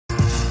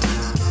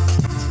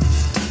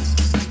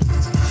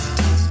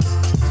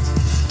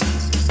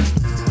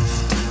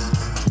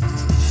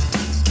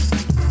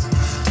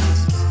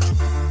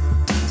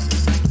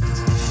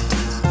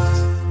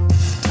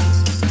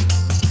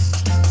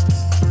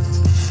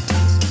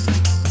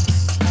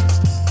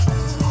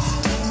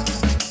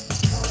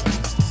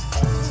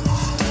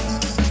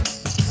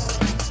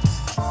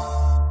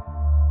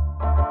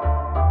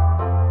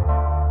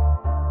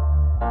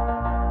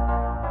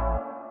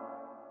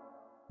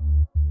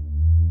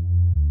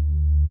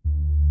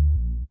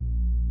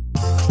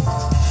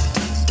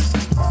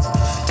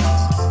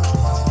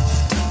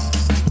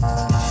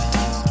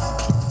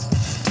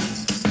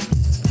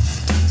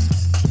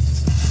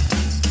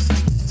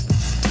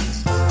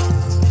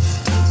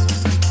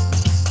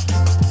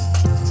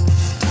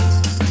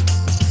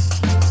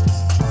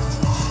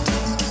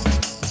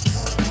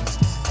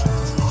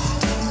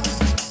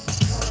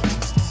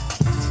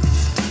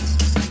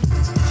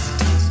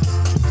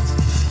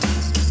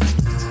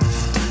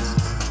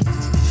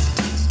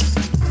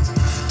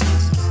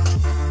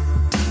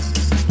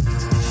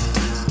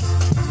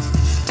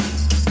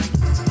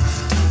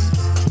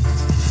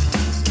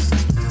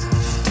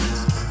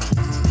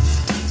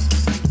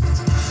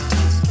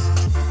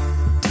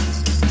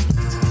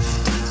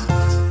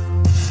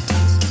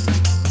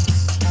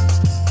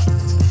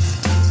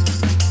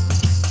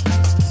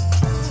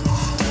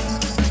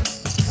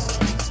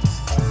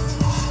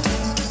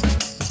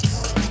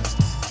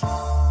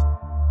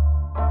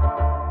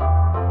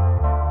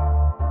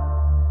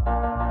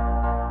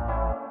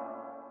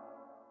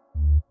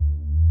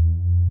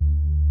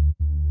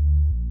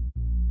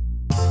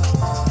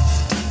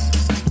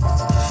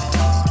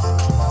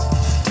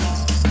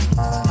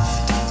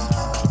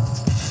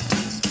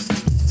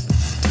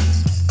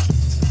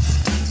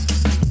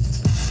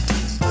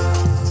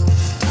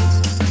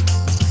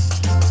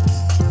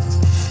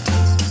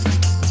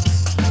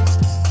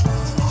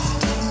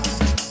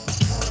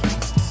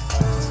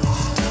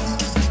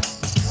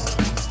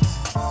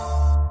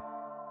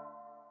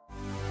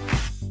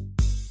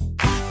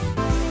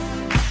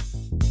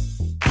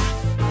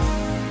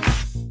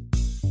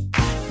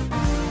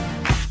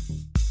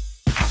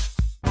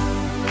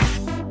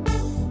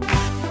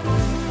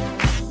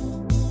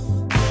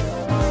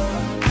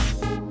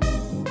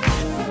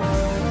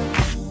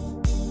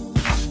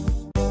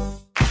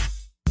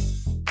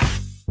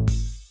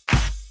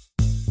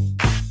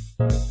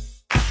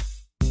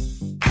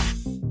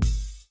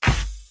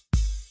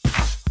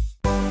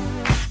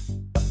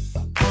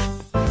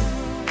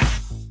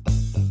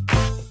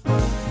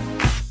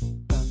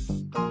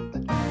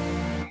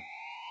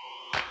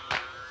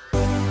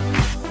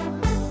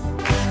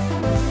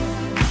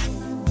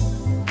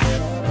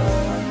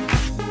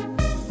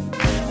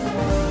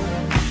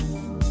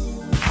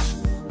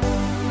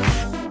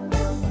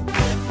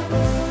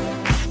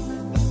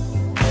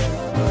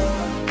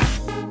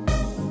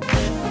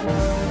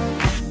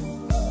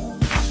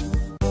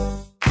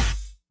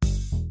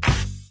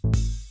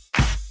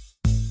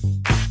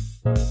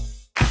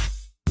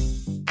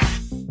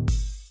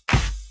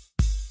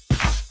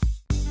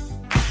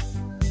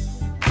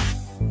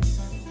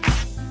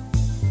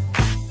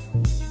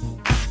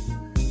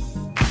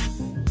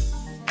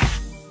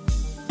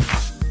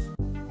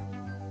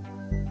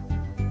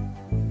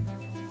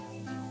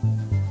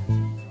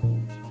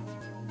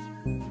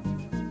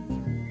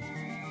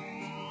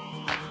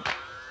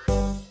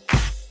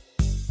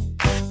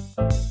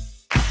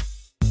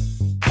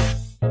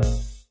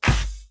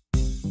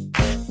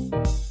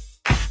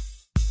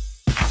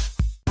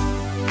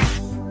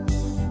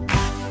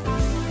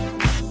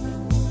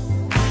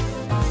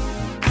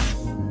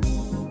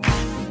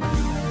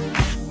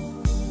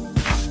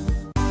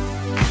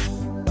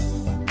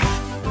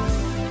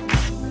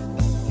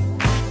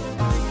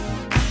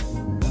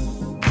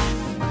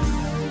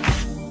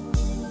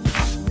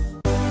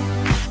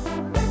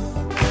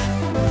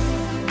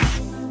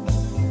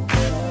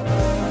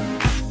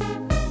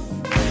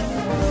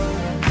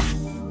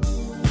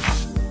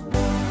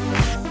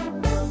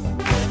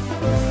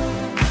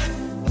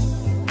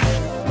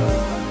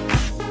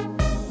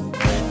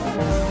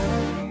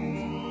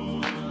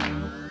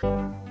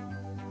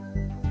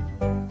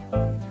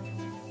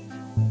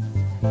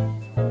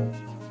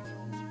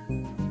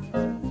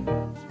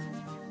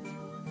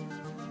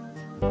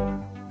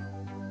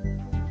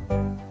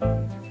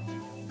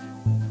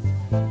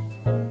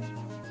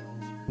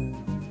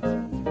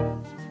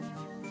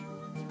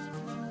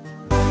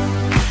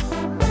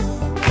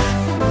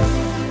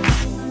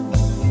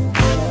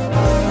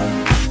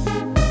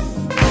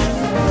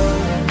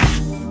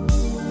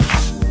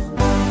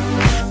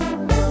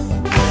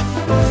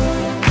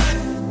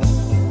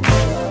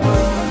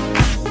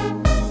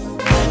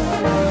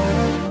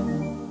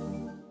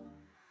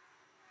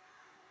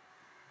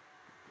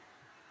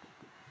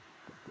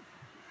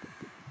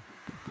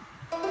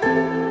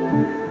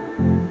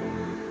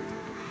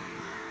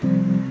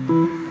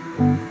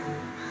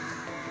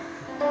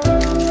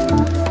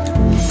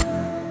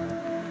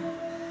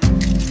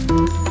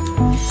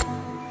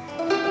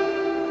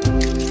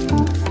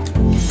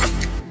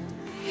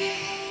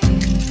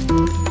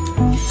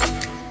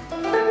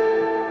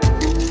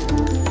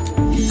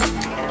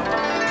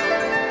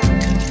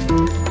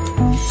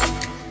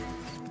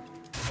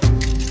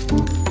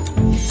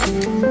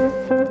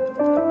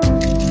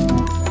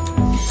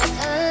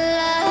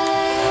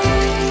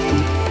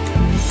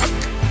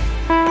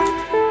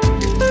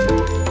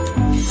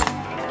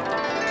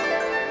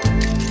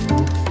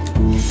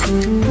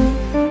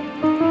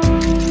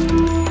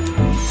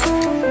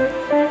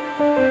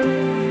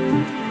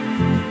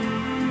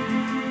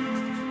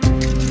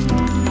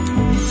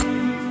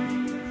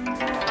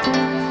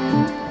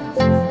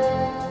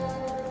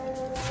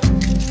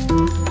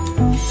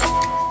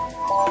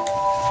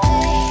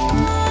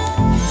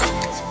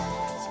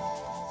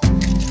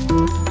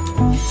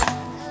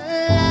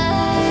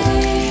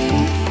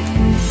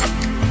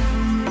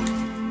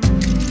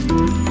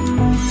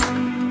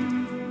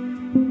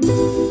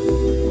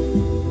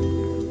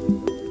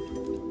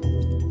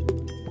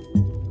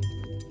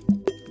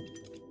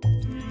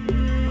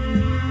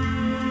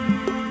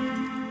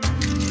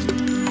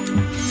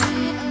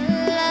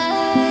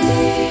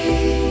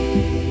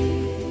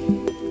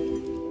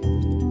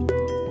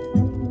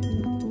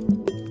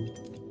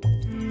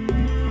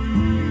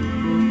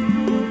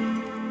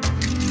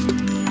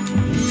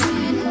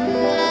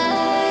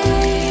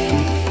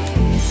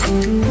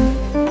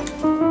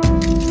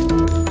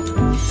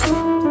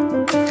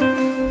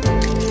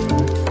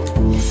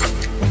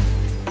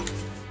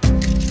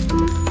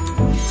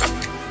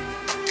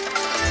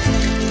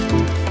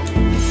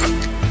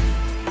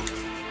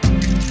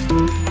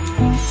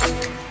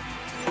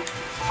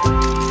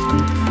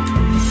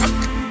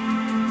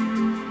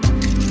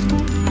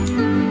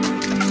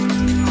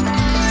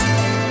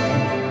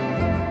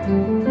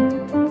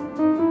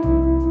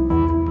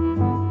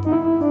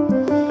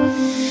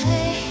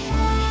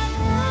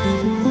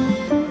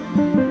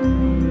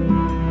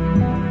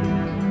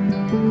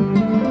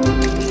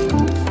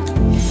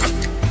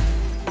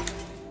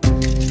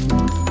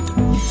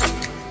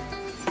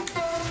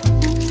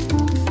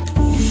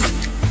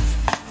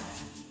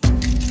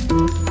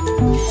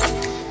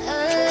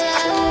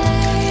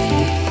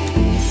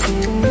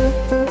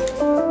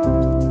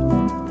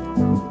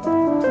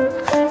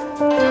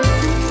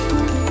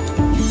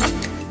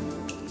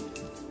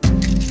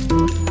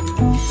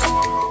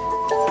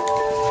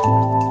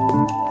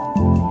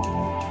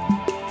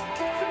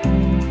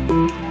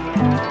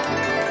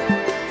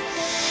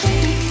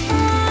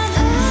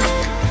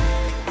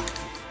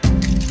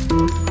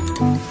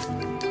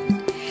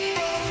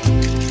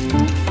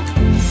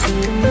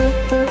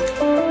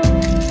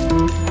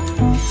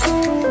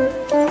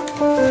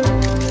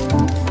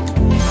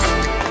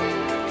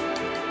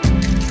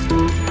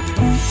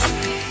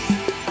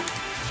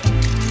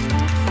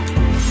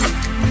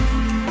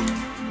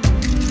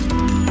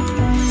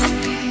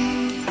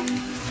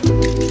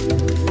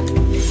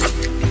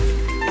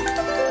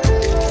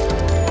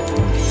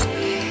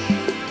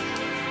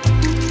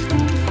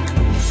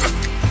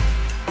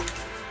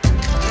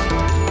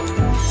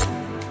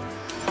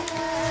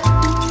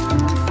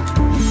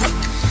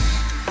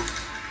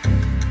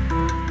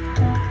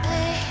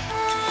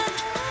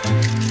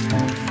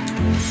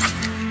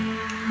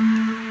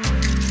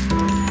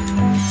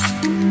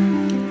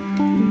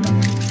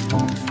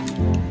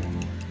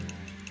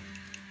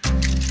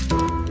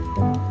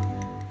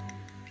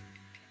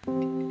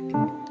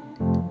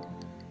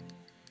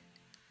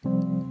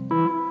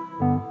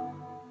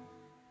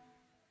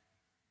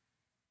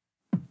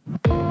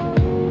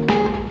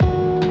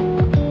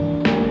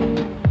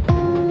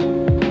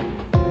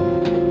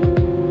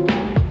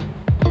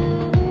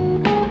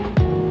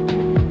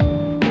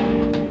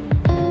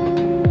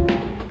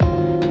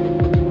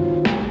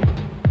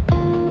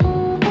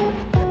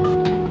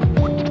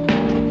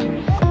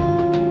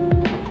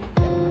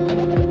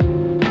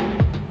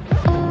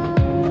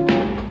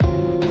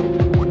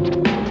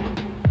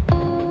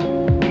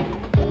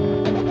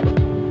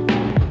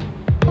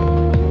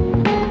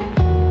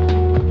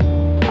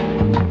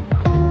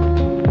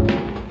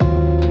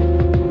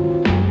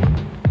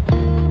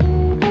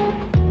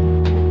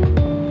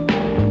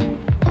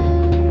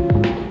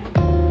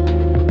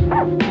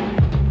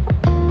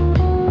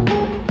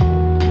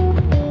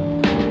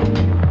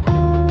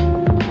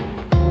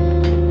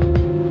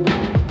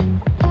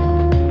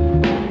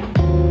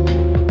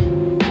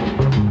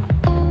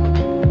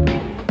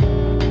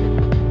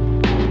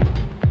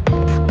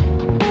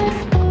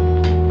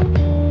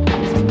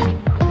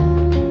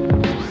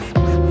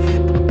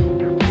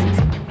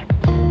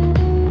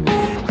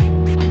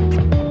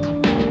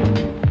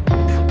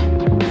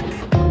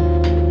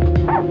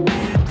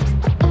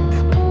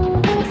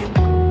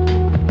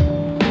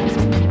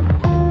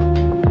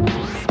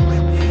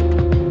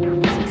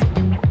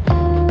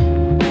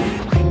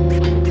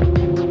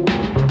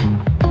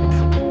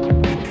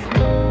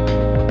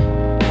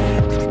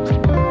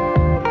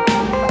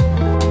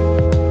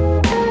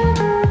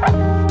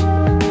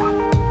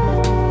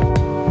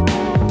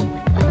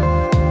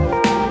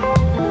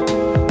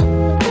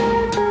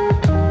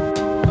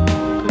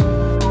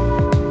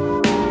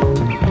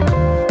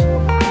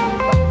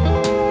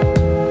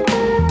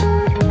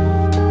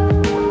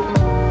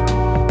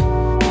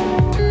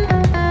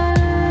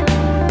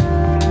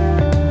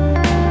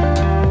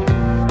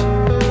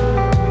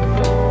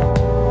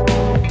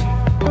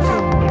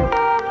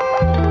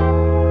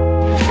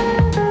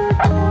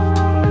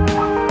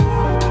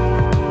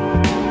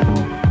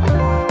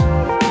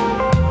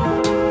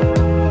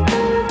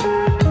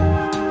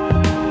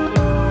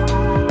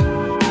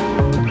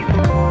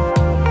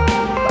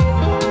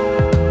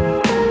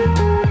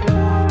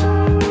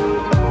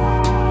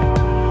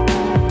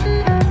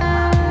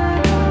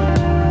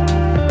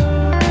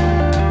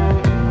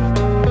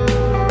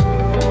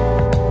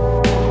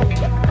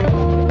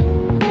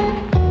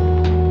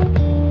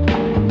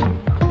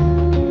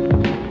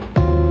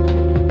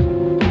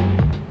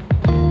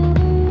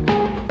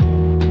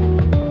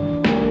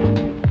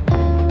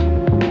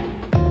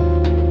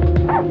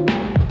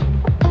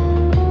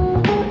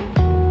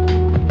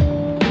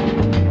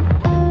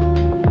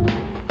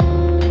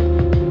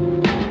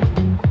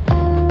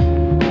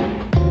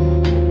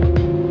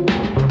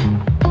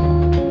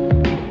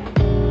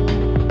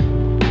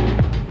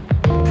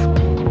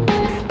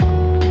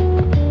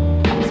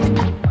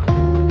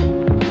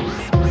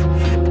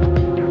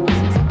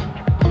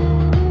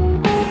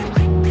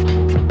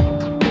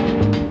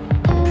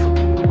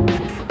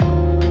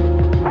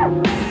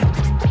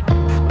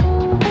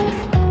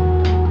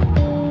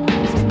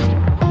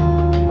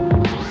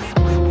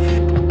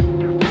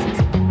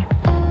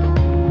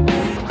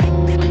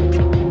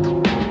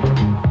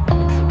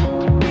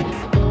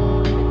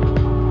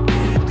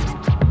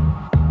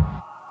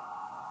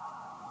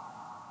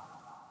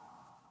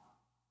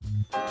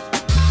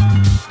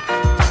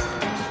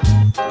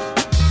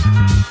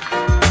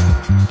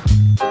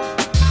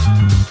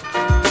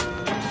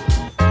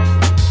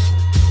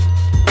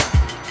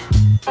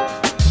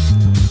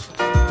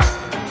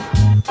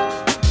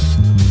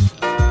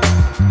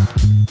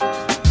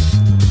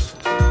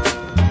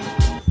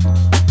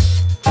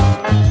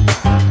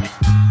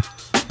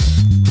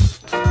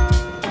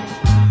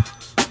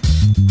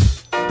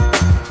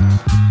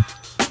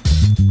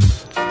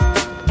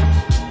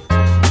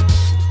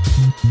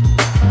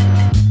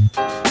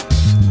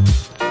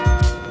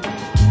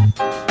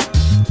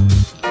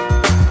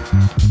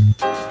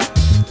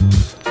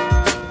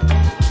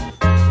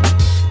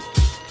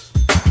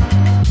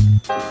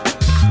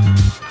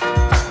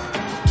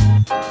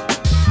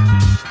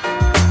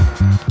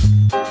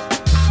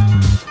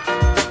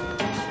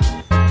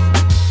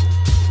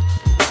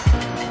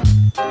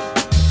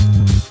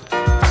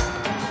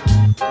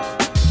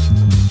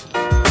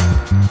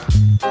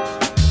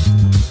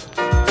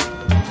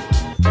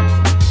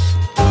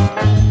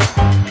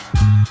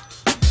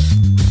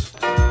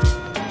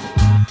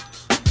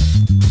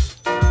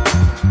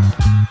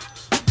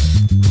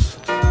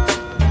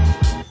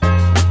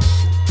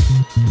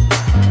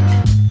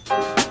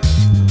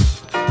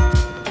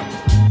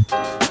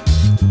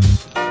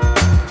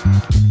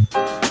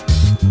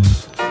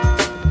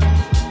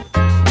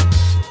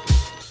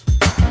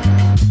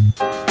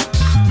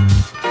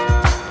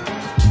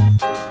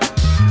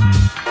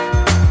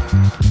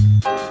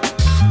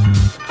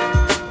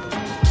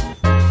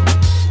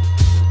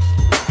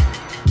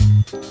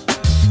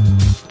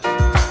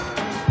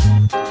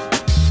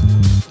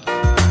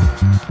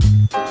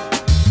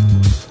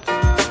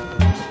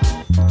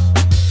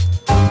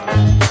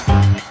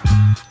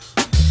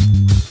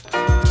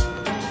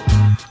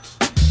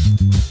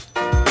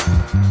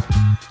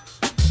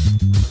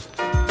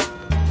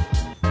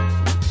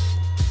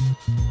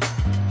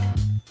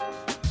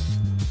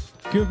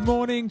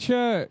morning,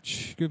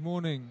 church. Good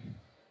morning.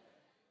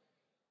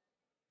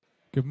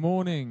 Good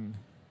morning.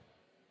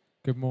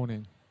 Good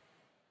morning.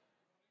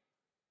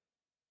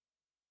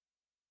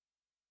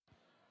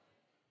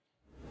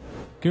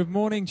 Good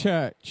morning,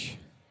 church.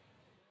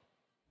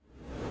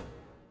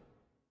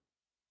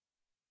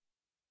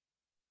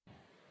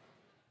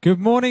 Good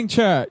morning,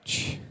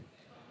 church.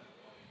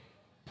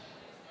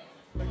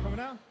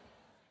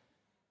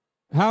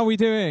 How are we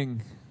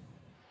doing?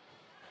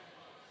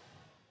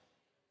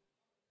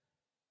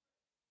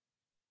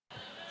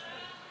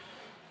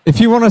 If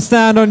you want to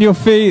stand on your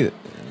feet,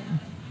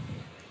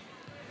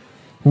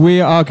 we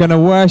are going to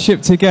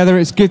worship together.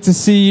 It's good to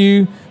see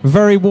you.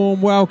 Very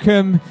warm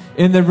welcome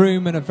in the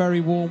room and a very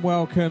warm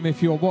welcome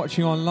if you're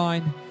watching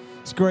online.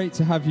 It's great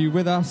to have you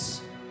with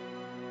us.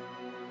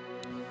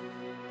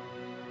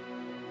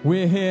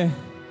 We're here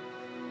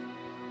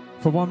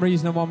for one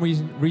reason and one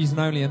reason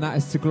only, and that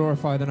is to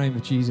glorify the name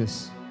of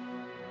Jesus.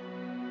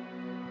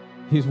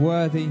 He's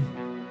worthy.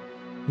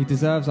 He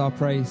deserves our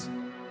praise.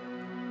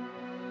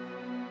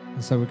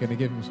 And so we're going to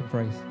give him some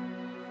praise.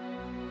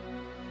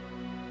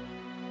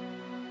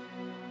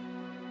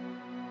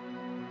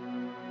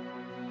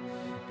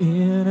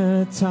 In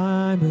a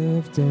time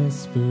of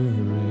desperation,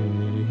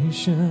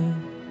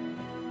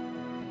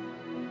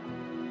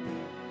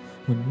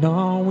 when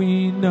all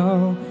we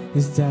know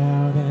is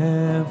doubt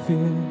and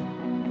fear,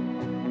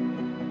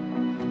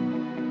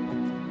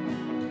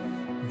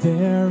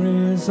 there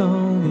is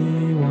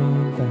only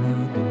one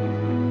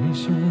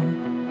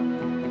foundation.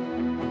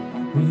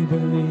 We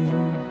believe.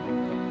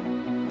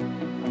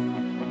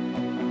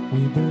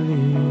 We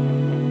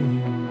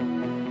believe.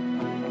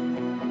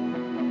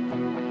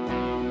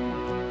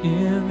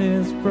 In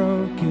this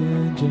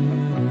broken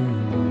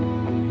generation,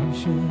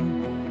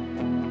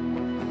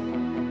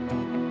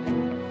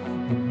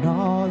 when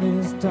all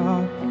is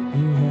dark,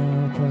 you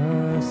help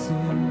us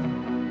see.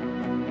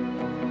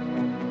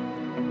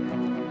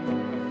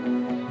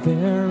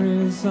 There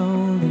is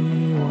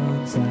only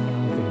one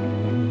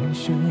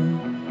salvation.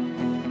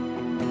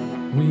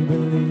 We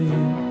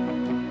believe.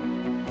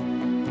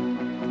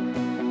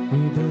 We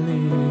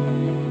believe.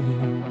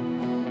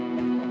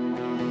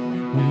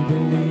 We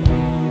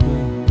believe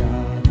in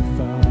God the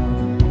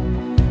Father.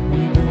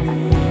 We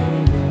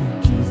believe in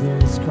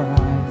Jesus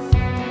Christ.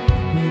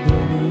 We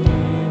believe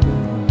in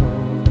the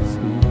Holy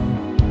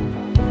Spirit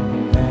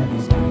that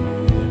is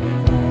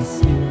giving us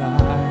new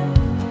life.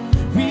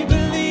 We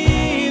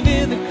believe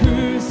in the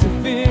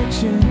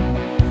crucifixion.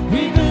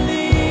 We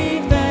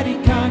believe that he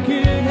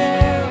conquered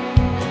hell.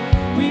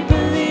 We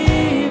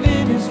believe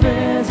in his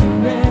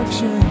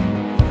resurrection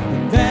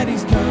and that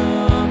he's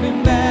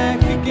coming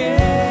back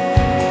again.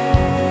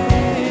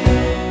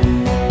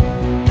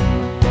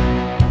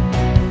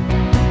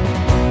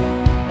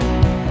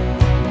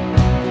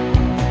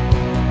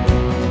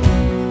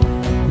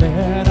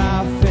 Let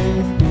our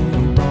faith be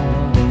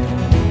more than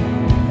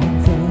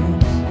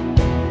anthems,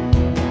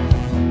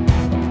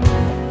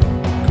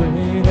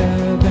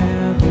 greater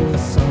than the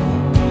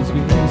songs we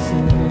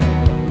sing.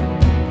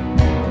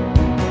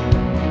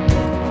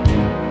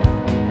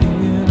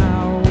 In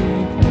our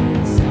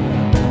weakness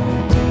and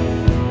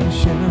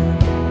temptation,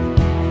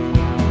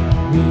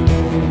 we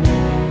believe.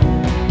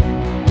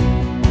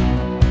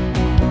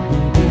 We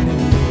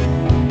believe.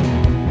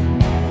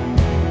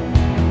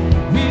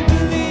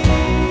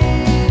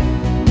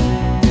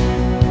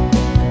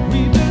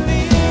 We believe. We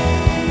believe.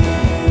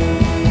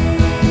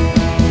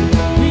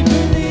 We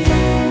believe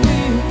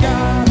in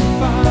God the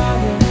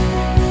Father.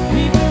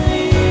 We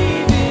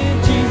believe in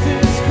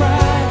Jesus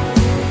Christ.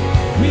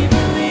 We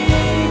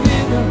believe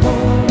in the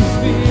Holy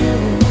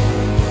Spirit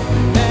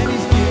that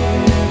he's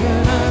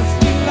given us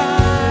new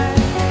life.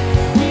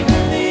 We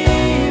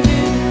believe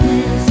in the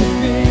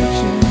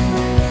crucifixion.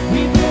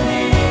 We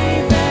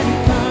believe that he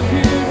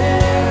conquered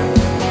hell.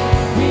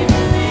 We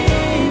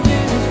believe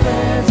in his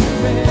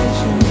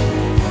resurrection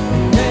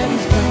and that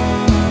he's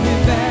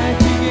coming back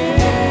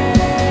again.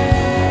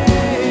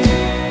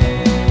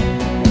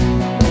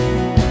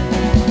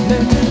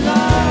 Let the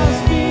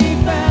lost be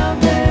found,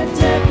 let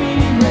dead be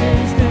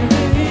raised, and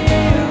the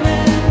healed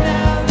and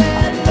now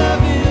let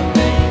love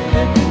invade.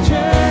 Let the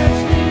church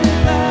live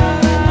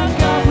loud, our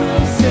God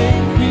will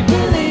save. We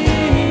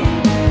believe,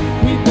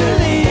 we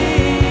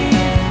believe.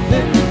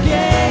 Let the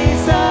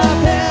gates of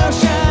hell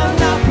shall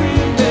not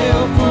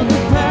prevail, for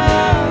the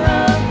power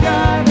of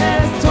God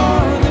has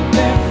torn the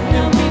veil,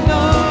 and we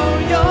know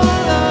your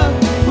love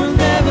will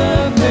never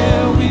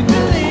fail. We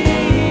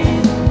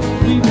believe,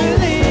 we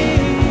believe.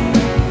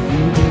 We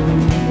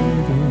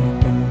believe in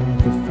God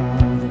the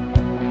Father.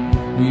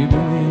 We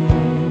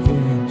believe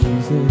in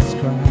Jesus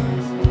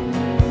Christ.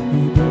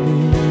 We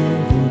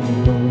believe in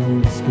the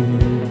Holy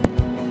Spirit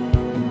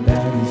and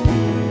that he's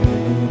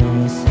giving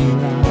us new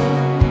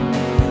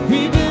life.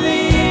 We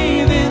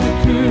believe in the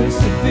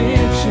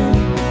crucifixion.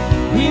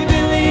 We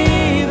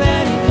believe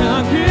that he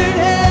conquered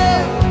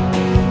hell.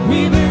 We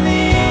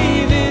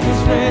believe in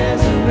his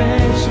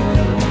resurrection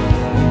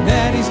and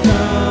that he's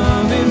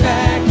coming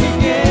back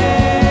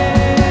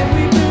again.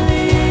 We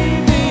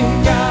believe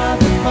in God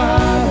the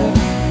Father.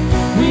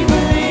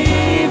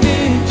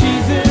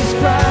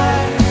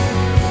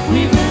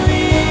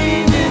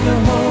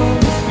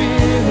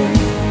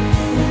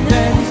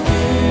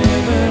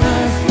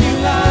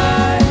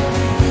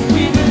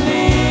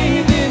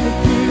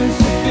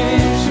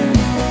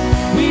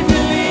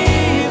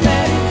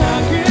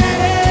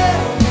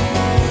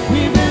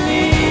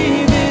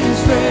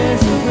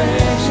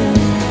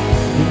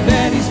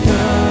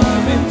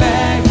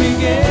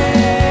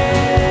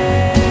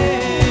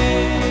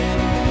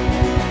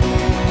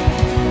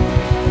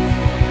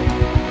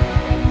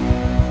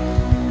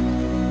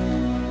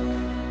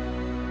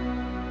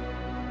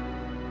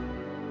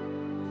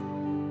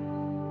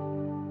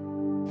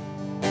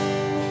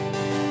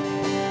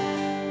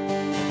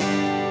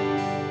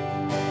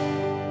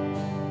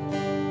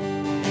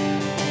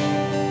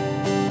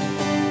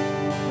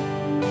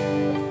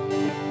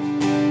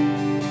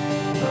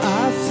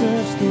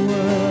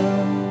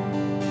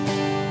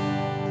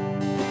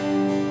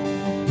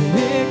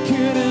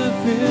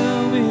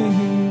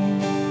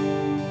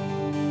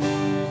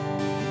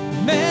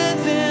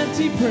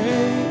 he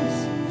prays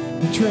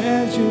and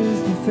treasures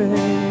the faith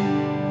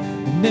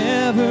and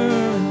never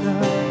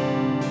enough.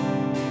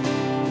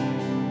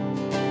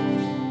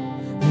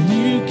 When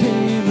you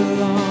came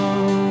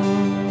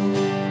along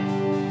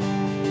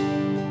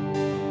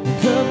and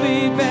put me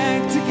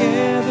back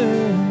together,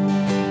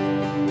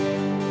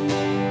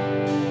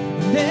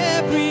 and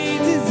every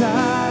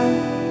desire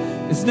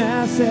is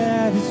now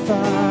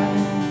satisfied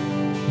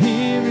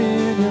here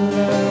in your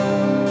love.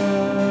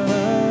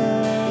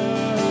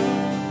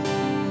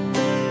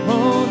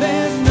 Oh,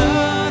 there's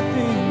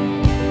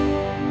nothing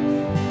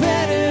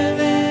better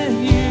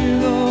than you,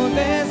 Lord.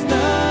 There's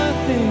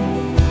nothing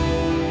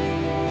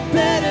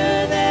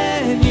better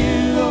than you,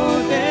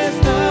 Lord. There's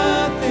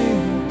nothing,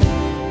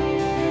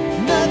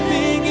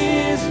 nothing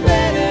is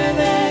better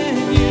than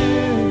you.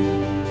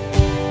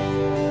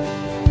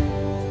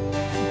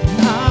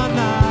 I'm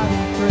not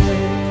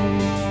afraid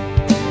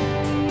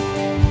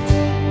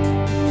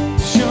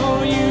to show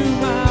you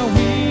my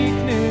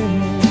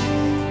weakness,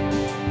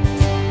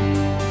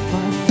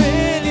 my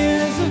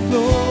failures and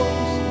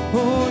flaws.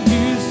 Oh,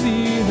 you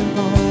see them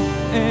all,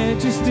 and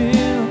you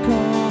still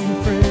call me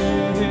friend.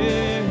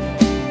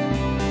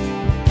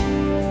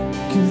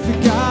 'Cause the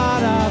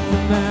God of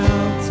the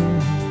mountain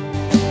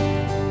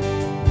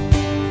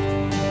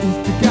is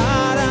the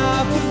God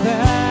of the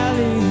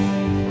valley.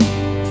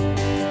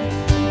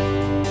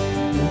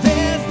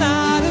 There's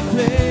not a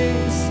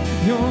place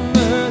your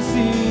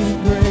mercy and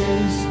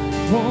grace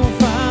won't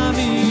find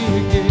me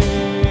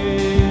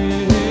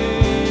again.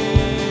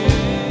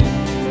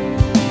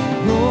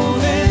 Oh,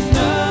 there's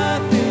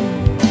nothing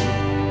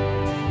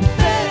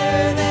better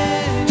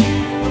than you.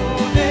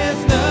 Oh,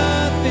 there's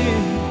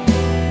nothing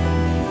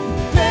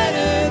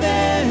better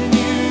than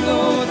you,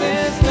 Lord.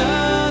 There's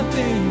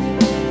nothing,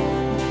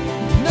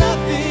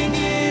 nothing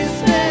is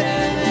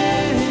better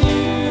than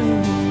you.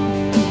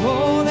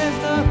 Oh, there's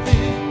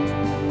nothing,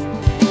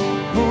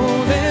 oh,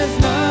 there's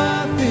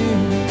nothing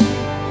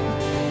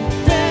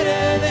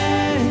better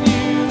than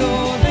you,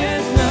 Lord.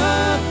 There's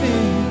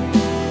nothing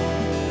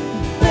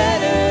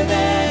better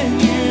than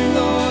you,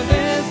 Lord.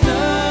 There's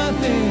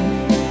nothing,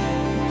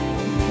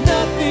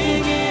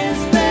 nothing is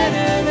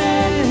better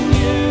than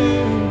you.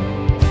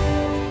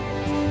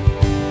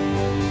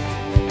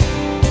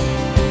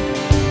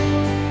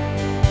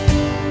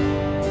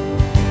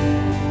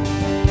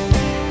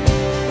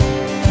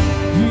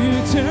 You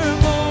turn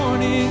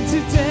mourning to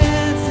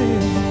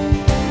dancing.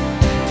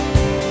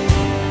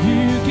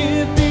 You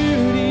give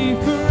beauty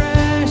for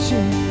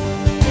ashes.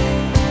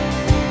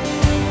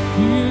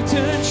 You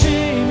turn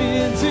shame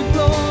into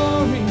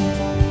glory.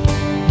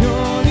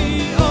 You're the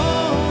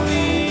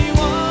only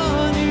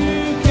one who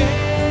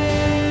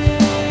can.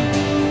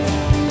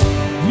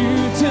 You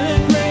turn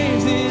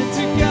graves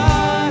into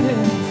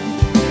gardens.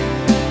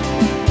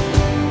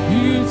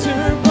 You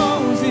turn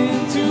bones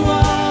into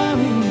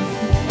armies.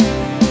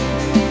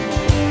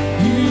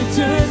 You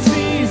turn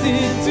seas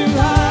into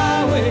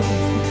highways.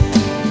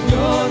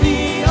 You're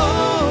the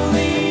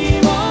only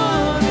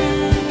one who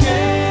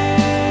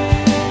can.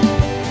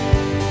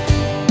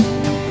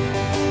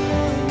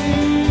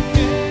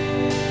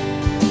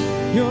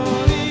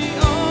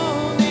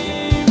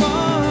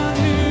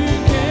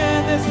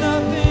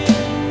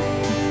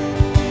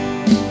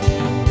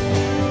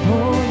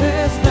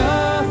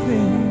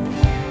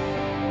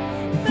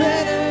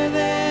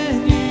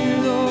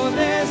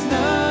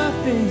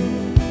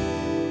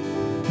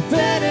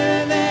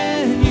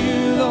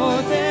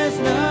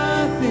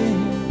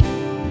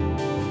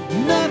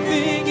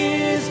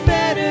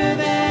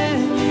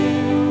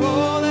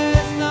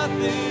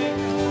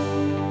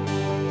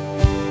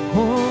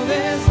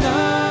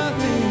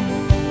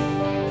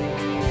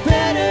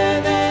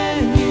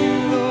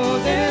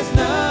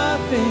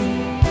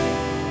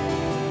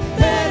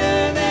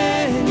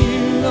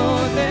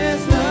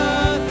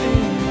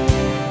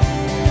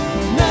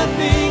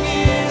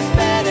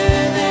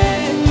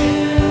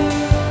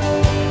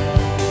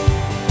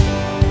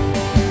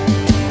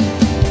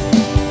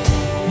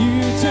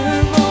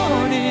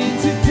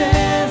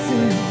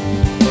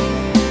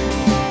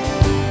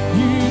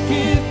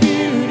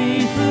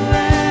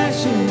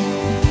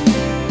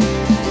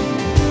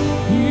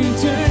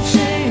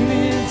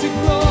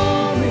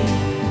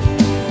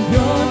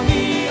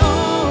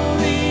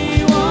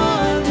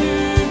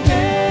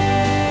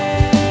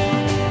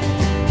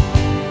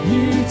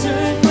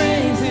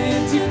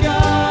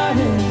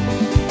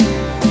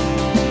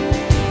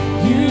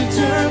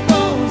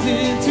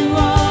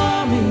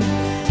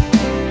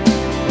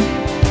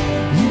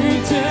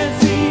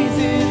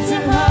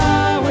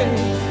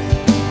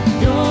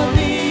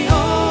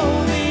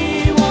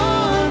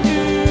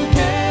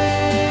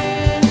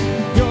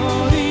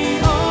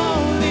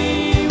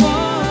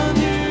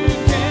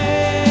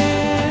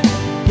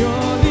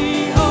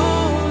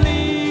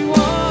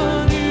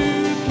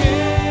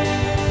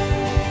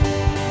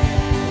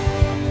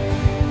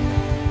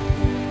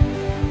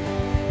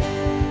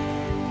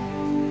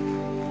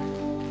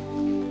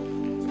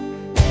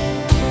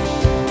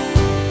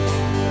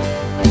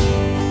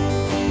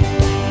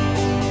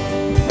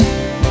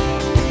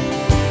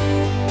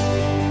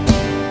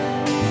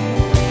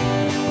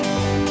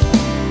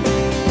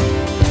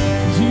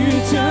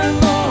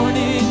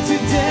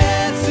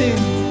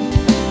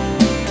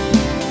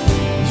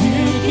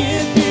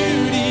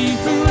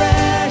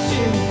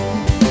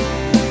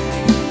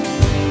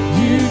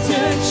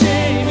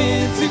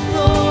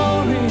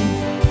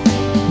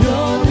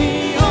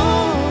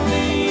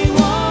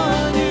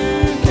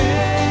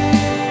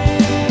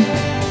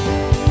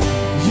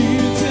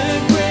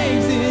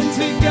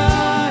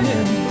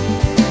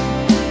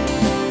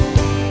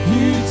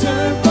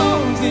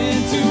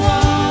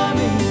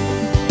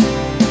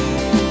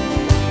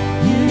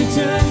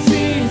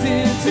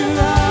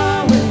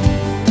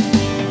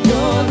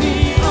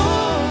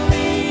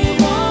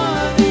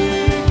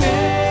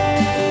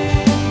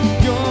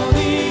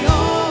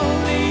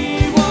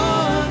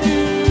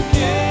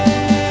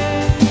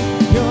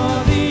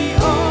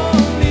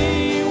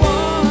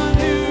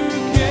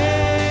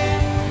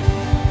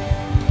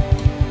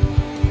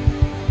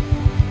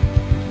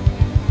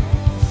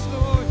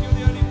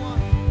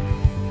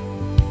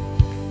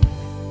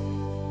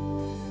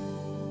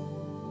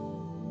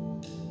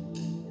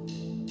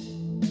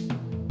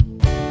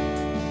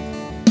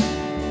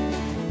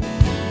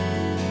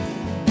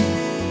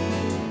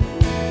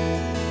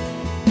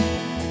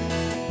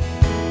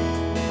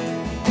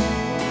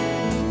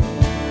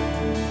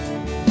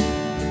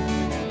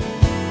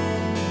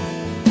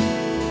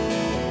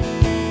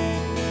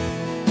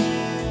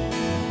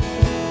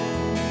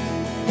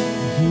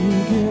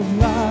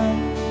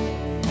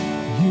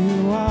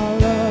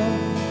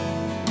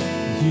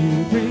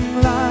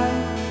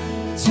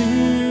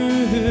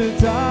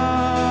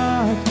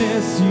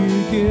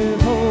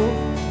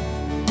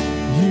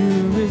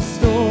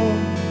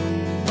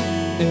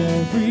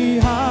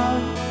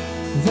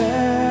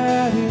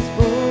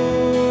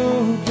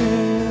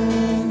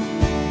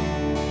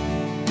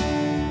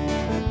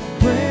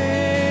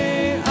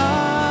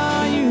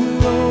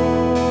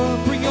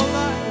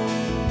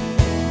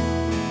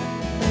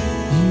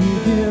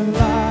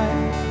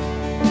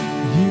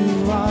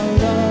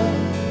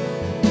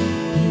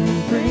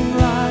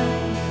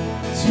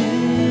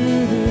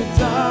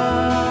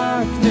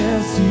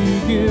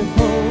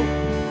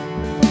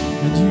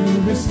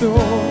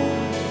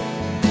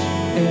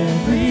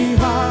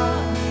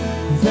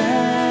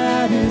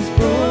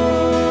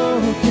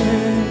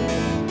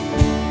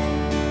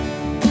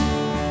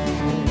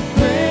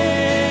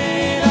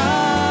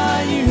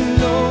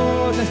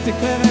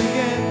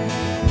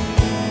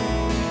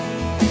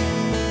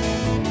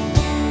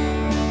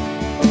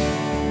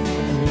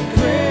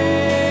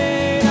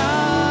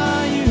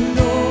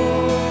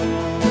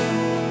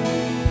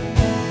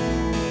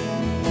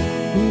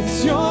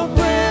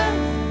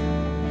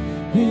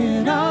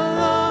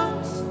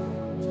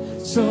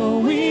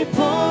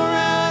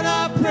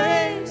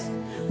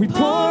 We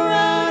pour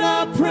out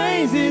our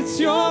praise. It's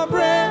your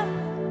breath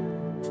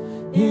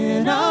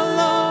in our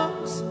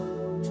lungs.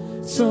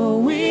 So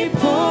we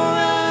pour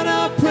out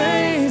our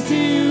praise to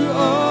you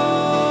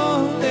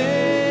only.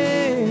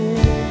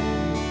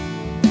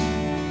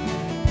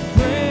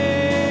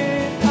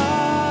 Great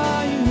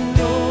are you,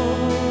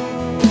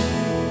 Lord.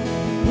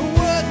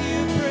 Worthy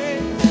of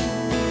praise.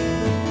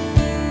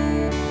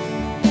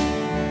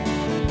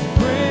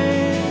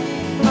 Great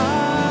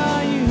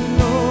are you,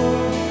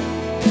 Lord.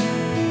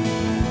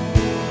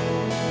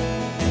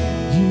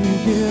 You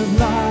give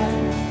life.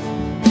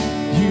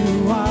 You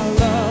are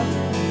love.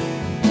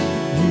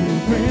 You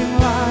bring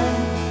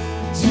light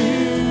to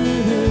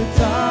the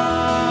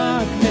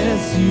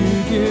darkness. You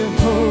give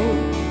hope.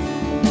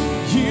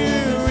 You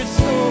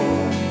restore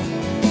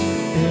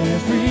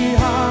every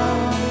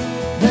heart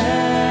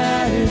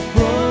that is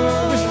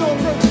broken. Restore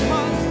broken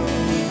hearts.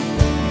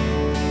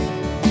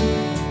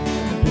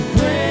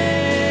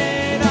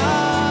 Great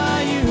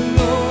are you,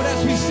 Lord. As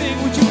we sing,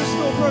 would you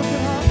restore broken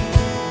hearts?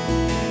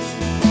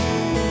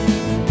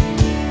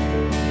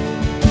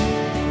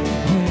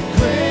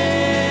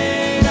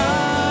 Great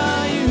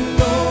are you,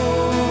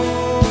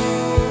 Lord.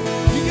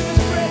 You give us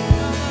breath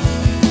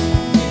in our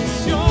lungs.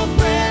 It's your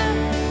breath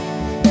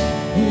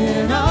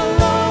in our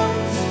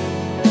lungs.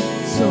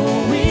 So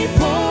we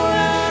pour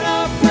out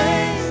our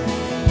praise.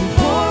 We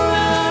pour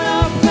out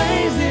our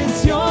praise. It's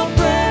your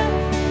breath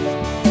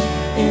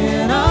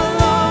in our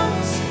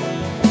lungs.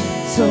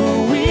 So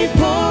we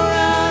pour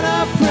out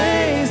our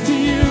praise to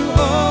you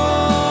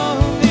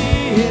only.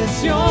 It's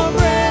your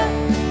breath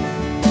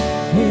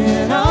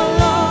in our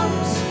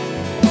lungs.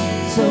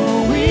 So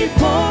we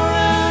pour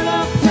out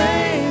our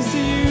praise to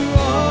you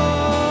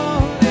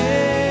only.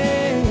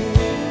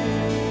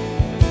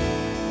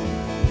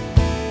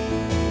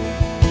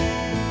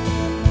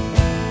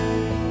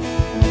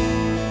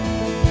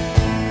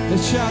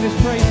 Let's shout his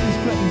praise in this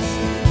place.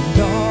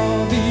 And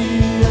all the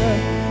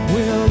earth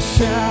will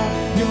shout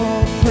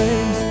your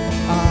praise.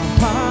 Our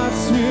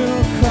hearts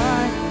will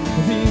cry.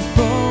 These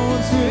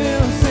bones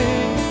will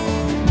sing.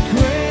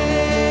 Great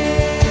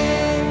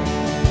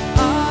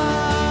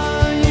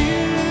are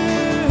you,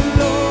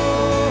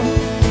 Lord.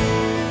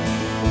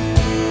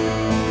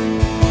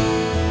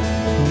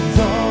 And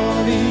all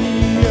the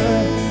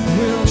earth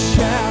will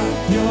shout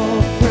your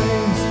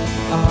praise.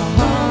 Our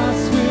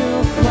hearts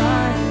will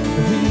cry.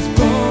 These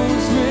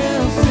bones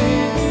will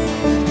sing.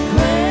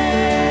 Great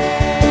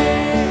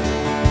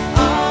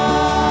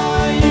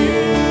are you,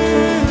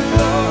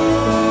 Lord.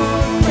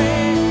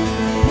 Great,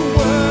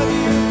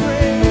 worthy of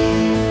praise.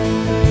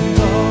 And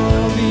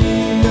all the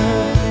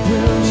earth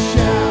will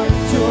shout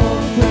your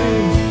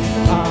praise.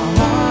 Our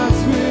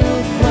hearts will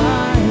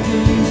cry.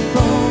 These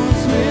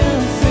bones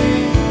will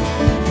sing.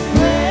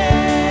 Great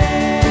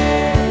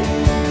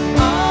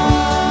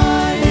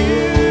are you,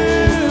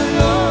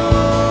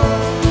 Lord.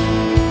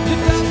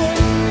 Lift our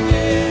voices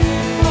again.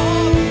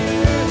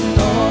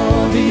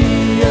 All the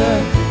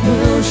earth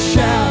will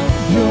shout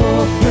your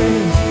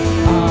praise.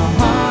 Our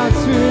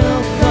hearts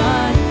will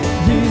cry.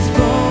 These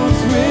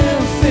bones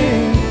will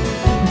sing.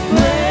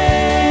 Great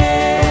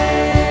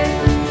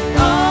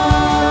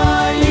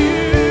are you,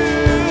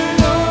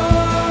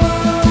 Lord.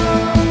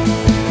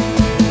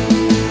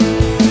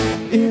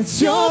 It's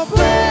your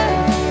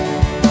breath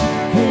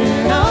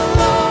in our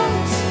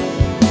lungs.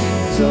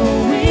 So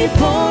we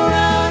pour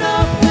out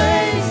our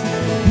praise.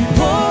 We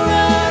pour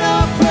out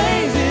our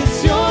praise. It's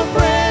your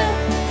breath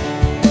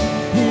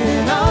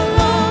in our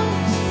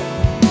lungs.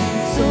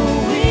 So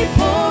we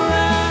pour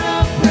out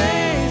our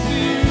praise to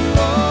you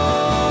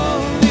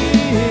only.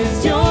 It's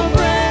your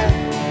breath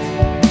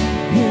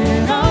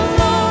in our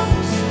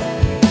lungs.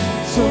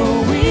 So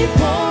we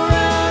pour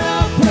out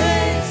our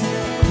praise.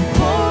 We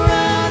pour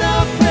out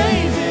our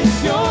praise. It's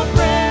your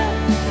breath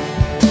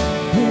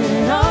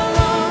in our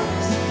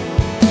lungs.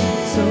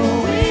 So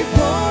we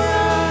pour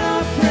out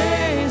our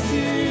praise to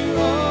you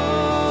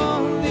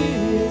only.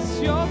 It's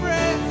your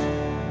breath.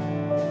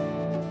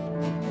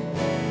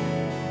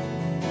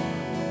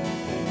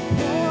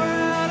 Pour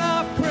out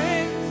our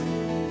praise.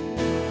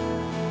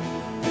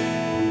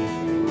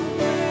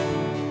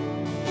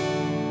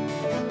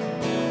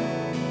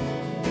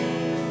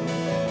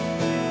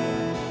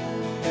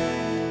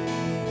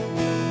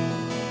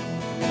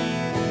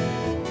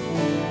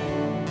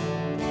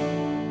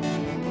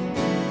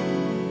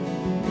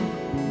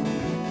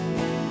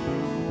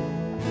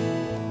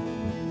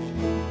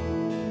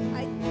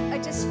 I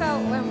just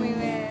felt when we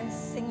were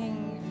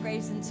singing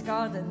Graves into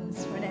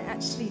Gardens, when it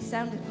actually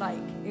sounded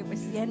like it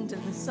was the end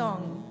of the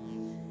song,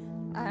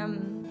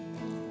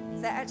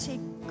 that actually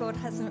God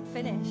hasn't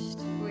finished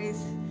with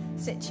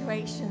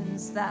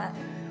situations that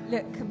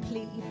look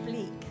completely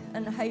bleak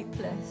and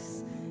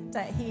hopeless,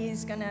 that he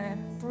is going to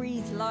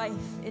breathe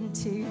life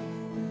into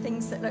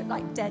things that look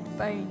like dead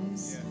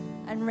bones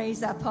and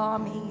raise up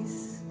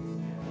armies.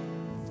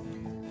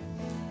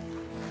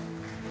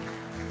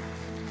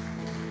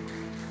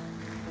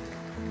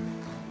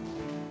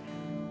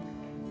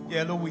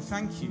 Yeah, Lord, we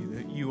thank you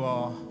that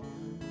you're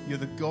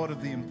the God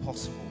of the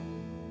impossible,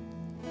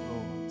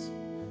 Lord.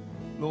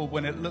 Lord,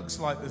 when it looks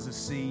like there's a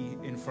sea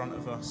in front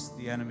of us,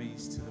 the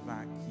enemy's to the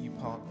back, you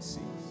part the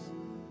seas.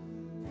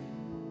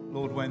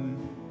 Lord,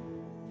 when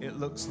it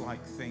looks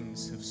like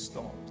things have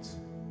stopped,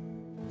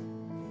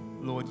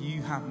 Lord,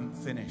 you haven't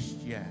finished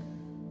yet.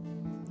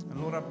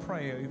 And Lord, I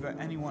pray over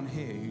anyone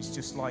here who's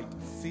just like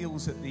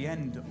feels at the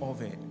end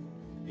of it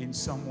in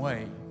some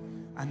way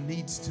and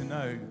needs to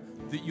know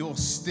that you're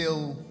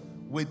still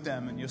with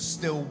them and you're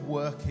still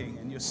working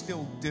and you're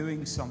still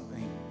doing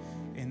something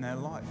in their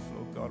life,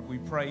 Lord God. We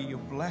pray your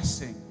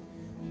blessing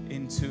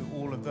into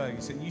all of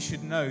those. And you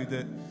should know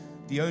that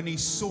the only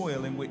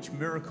soil in which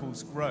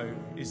miracles grow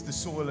is the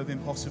soil of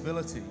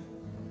impossibility.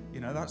 You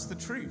know, that's the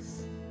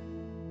truth.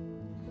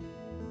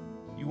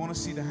 You want to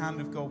see the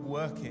hand of God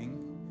working,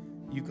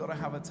 you've got to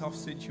have a tough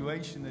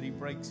situation that he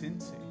breaks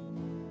into.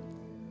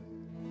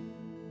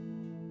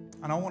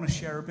 And I want to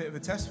share a bit of a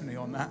testimony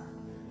on that.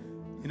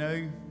 You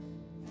know,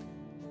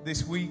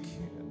 this week,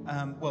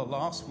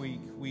 last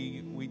week,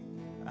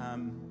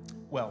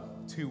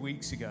 2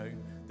 weeks ago,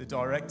 the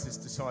directors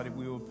decided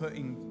we were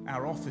putting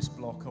our office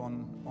block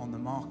on the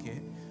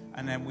market,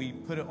 and then we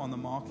put it on the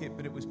market,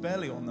 but it was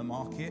barely on the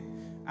market,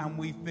 and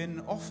we've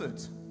been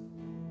offered.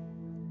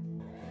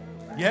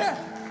 Yeah.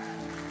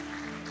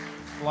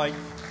 Like,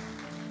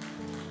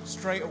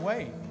 straight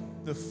away,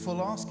 the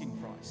full asking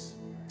price.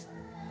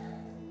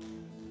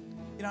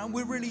 You know, and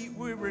we're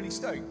really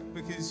stoked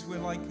because we're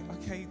like,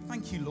 okay,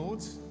 thank you,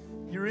 Lord.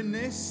 You're in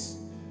this,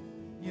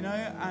 you know,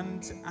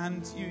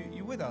 and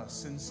you're with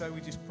us. And so we're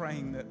just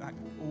praying that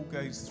all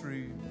goes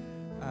through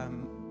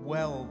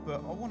well.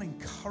 But I want to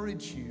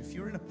encourage you, if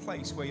you're in a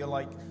place where you're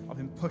like, I've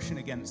been pushing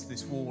against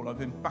this wall, I've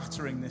been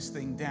battering this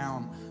thing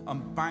down,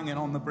 I'm banging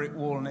on the brick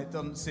wall and it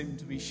doesn't seem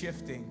to be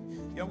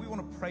shifting. You know, we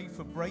want to pray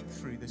for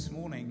breakthrough this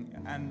morning.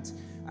 And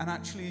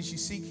actually, as you're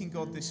seeking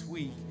God this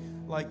week,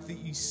 like that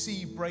you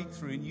see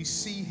breakthrough and you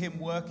see him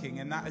working,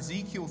 and that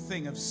Ezekiel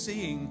thing of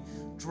seeing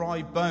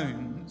dry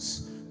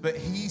bones, but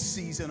he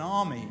sees an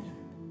army,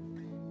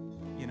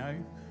 you know.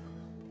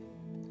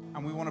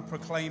 And we want to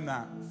proclaim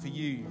that for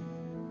you,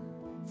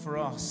 for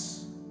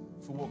us,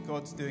 for what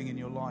God's doing in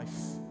your life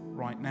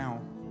right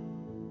now.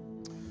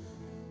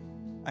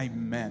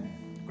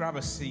 Amen. Grab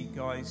a seat,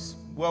 guys.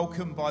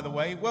 Welcome, by the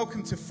way.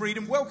 Welcome to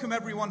Freedom. Welcome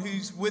everyone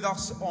who's with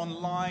us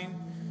online.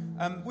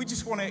 We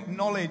just want to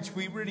acknowledge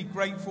we're really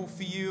grateful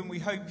for you, and we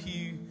hope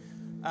you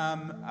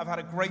have had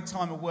a great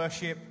time of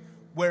worship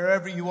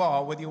wherever you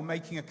are, whether you're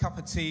making a cup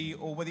of tea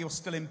or whether you're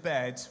still in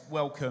bed.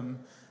 Welcome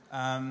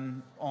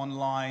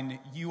online.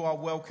 You are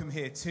welcome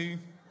here too.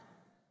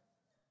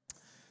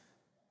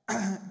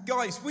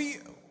 Guys,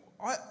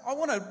 I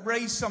want to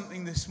raise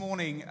something this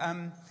morning.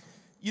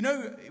 You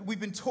know, we've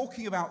been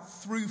talking about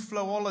through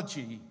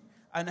flowology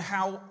and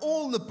how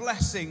all the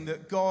blessing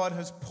that God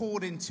has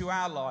poured into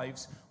our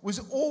lives was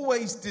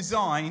always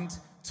designed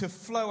to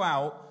flow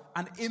out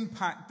and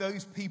impact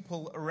those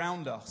people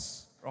around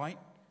us, right?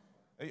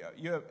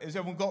 Has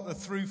everyone got the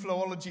through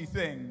flowology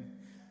thing?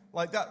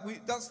 Like that,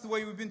 that's the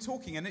way we've been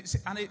talking, and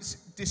it's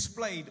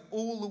displayed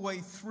all the way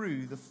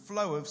through the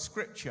flow of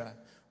Scripture,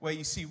 where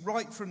you see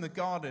right from the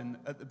garden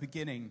at the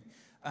beginning,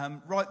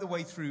 right the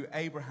way through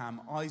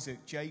Abraham,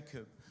 Isaac,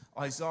 Jacob,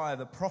 Isaiah,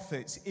 the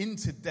prophets,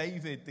 into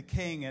David, the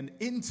king, and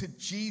into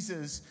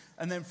Jesus,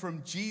 and then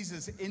from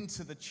Jesus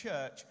into the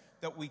church,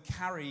 that we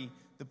carry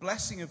the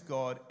blessing of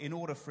God in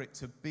order for it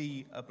to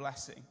be a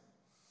blessing.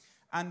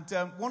 And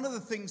one of the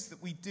things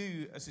that we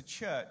do as a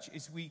church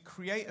is we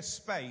create a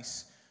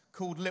space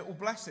called Little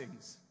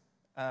Blessings,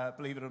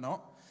 believe it or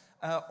not,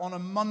 on a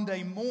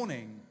Monday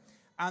morning.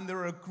 And there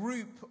are a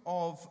group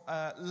of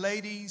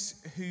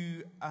ladies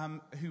who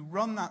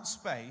run that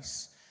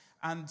space,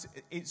 and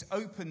it's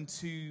open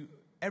to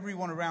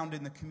everyone around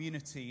in the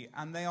community,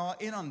 and they are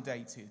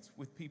inundated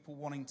with people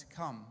wanting to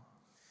come.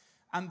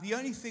 And the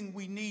only thing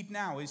we need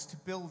now is to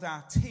build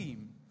our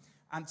team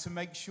and to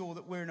make sure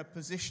that we're in a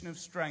position of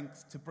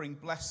strength to bring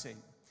blessing.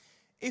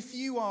 If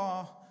you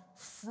are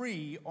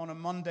free on a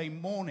Monday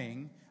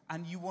morning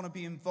and you want to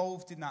be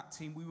involved in that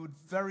team, we would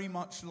very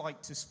much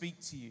like to speak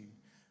to you.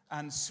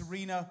 And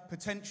Serena,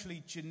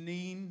 potentially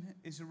Janine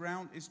is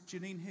around. Is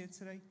Janine here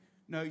today?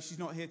 No, she's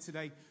not here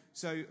today.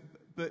 So,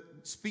 but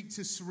speak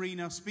to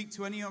Serena, speak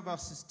to any of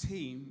us as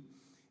team.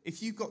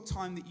 If you've got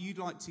time that you'd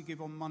like to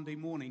give on Monday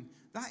morning,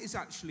 that is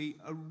actually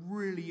a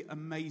really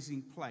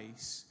amazing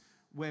place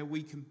where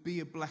we can be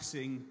a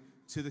blessing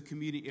to the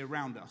community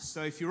around us.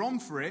 So if you're on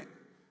for it,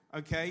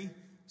 okay,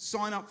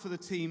 sign up for the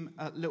team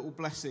at Little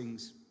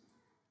Blessings.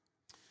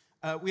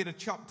 We had a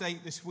church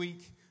update this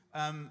week.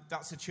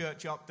 That's a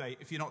church update.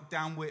 If you're not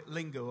down with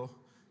lingo,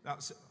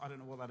 I don't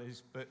know what that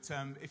is, but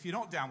if you're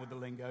not down with the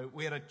lingo,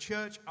 we had a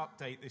church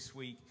update this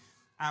week,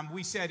 and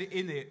we said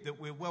in it that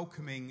we're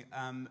welcoming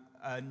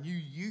a new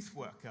youth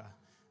worker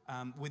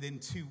within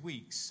 2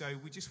 weeks. So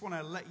we just want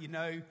to let you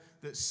know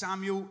that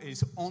Samuel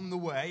is on the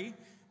way,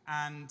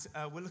 and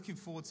we're looking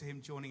forward to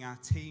him joining our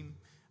team,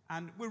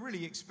 and we're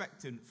really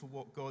expectant for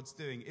what God's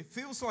doing. It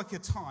feels like a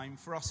time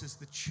for us as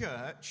the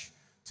church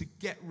to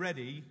get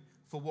ready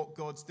for what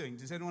God's doing.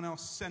 Does anyone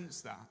else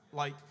sense that?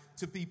 Like,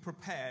 to be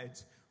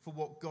prepared for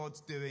what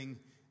God's doing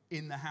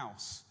in the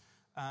house.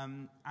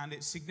 And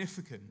it's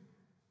significant.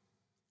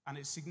 And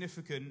it's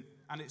significant,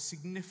 and it's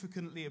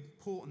significantly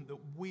important that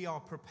we are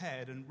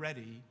prepared and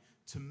ready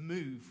to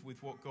move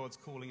with what God's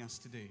calling us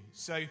to do.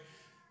 So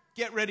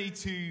get ready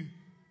to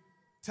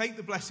take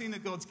the blessing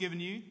that God's given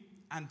you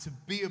and to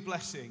be a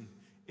blessing.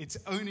 It's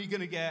only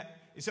going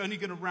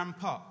to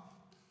ramp up.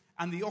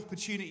 And the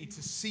opportunity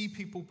to see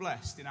people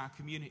blessed in our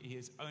community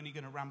is only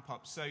going to ramp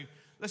up. So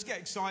let's get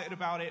excited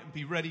about it and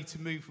be ready to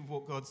move with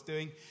what God's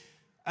doing.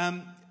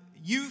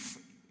 Youth,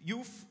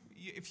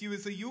 if you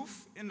was a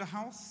youth in the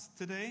house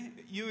today,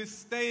 you are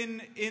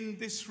staying in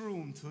this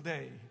room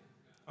today.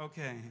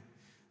 Okay.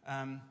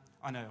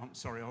 I know, I'm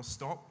sorry, I'll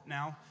stop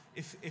now.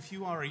 If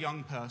you are a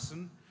young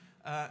person,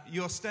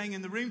 you're staying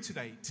in the room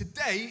today.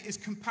 Today is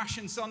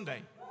Compassion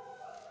Sunday.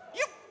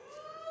 Yep.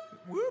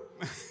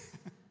 Whoop.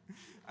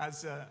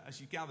 As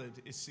you gathered,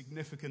 it's a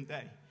significant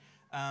day.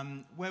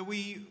 Where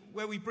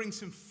we bring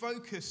some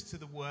focus to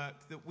the work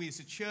that we as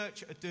a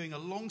church are doing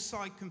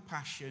alongside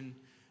Compassion,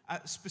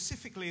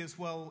 specifically as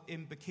well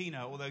in Burkina,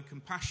 although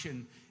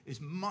Compassion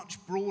is much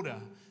broader.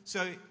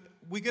 So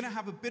we're going to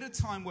have a bit of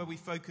time where we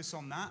focus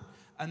on that,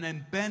 and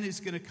then Ben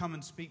is going to come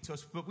and speak to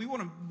us. But we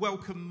want to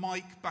welcome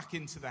Mike back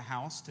into the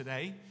house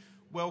today.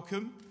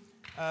 Welcome,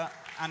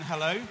 and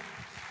hello.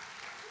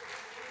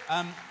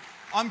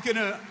 I'm going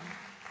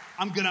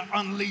to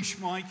unleash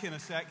Mike in a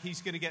sec.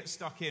 He's going to get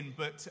stuck in,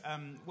 but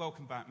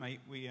welcome back, mate.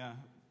 We're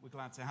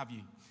glad to have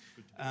you.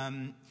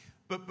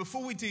 But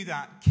before we do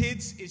that,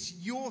 kids, it's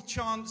your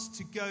chance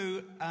to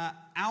go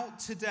out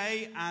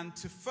today and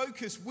to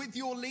focus with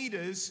your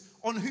leaders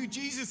on who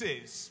Jesus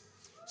is.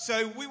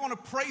 So we want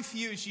to pray for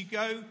you as you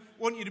go.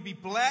 We want you to be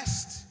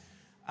blessed.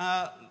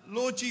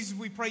 Lord Jesus,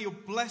 we pray your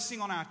blessing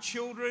on our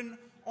children,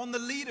 on the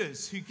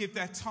leaders who give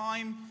their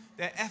time,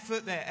 their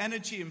effort, their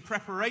energy and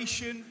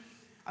preparation.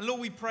 And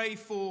Lord, we pray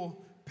for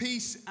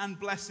peace and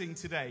blessing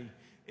today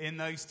in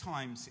those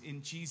times,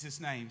 in Jesus'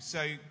 name.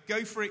 So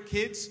go for it,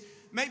 kids.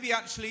 Maybe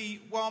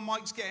actually, while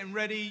Mike's getting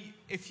ready,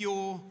 if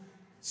you're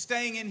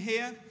staying in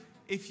here,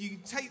 if you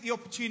take the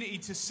opportunity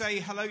to say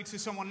hello to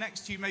someone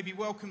next to you, maybe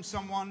welcome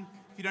someone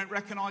if you don't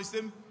recognize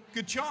them,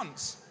 good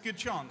chance, good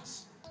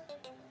chance.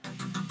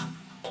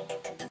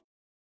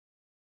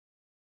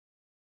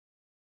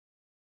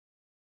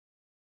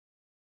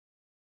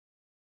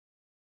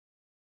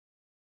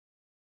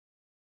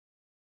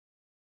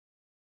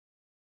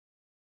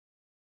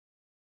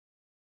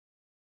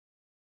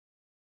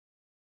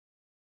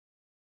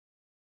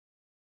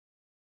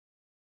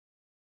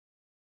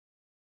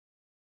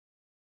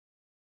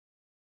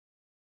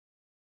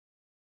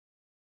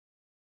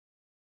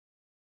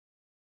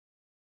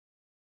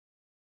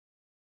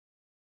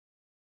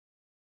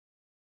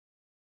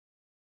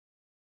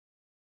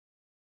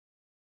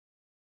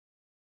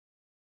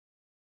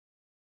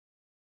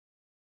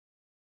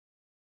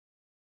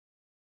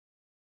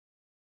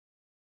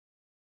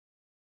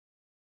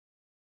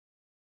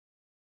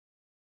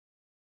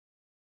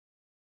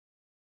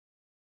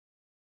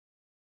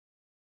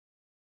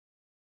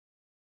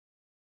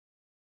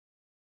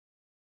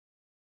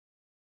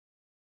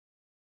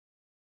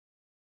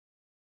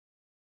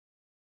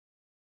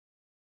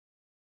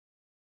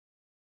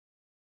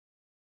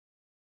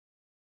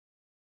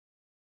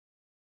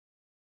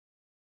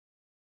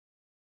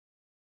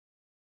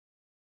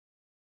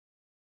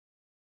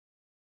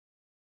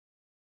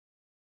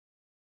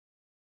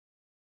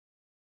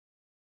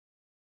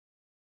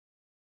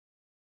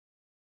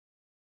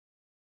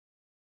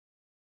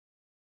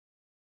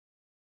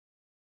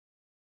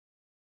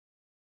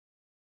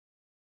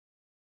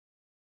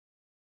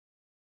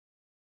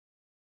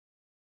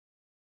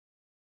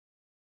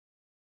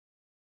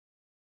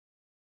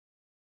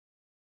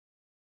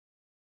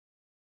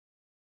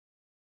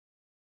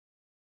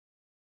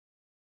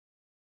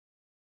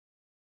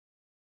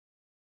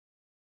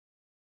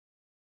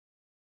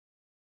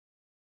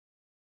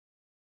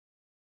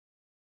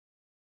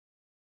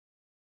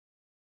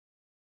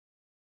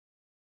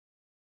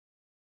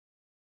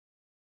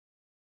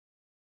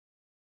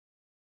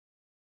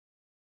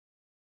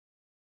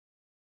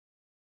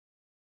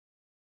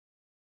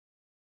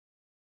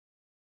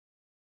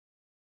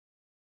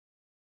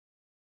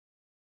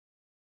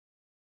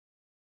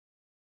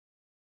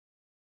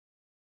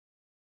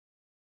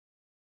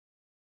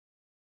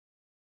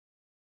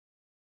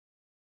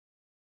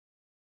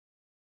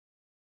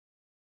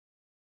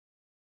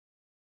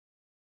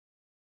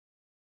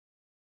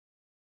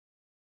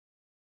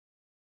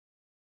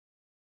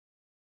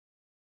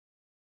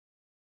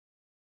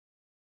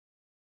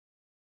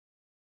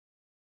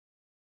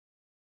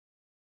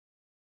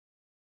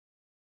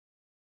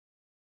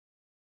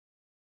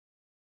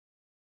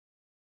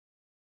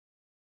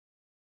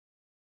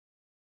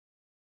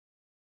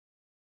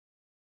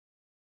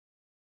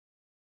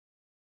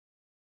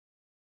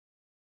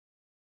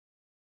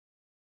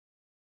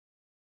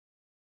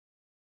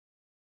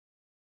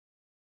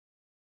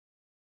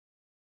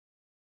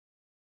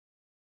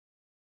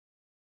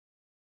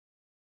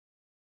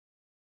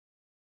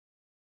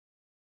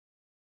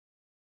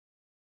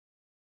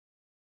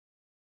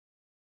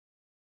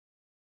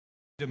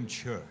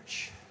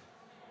 Church.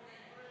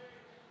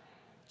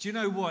 Do you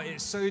know what?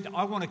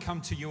 I want to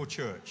come to your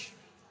church.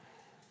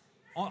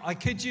 I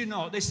kid you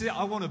not. This is it.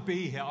 I want to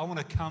be here. I want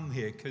to come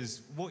here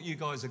because what you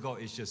guys have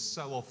got is just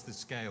so off the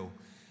scale.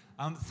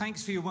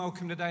 Thanks for your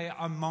welcome today.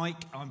 I'm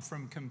Mike. I'm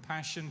from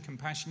Compassion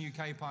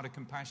UK, part of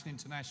Compassion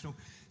International.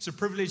 It's a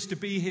privilege to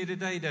be here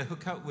today to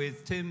hook up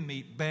with Tim,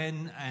 meet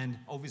Ben, and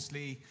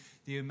obviously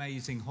the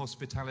amazing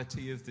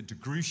hospitality of the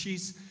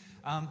DeGrushis.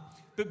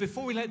 But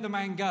before we let the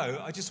man go,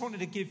 I just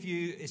wanted to give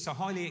you, it's a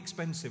highly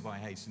expensive, I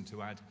hasten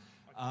to add,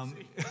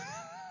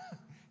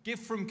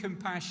 gift from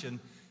Compassion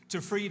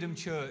to Freedom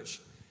Church.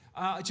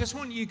 I just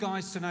want you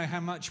guys to know how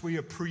much we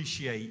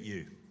appreciate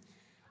you.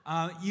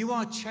 You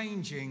are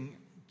changing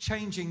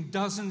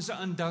dozens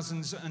and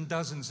dozens and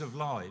dozens of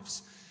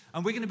lives.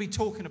 And we're going to be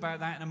talking about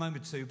that in a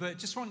moment or two. But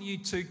just want you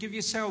to give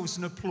yourselves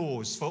an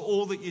applause for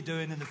all that you're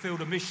doing in the field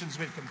of missions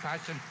with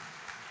Compassion.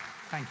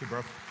 Thank you,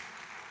 bro.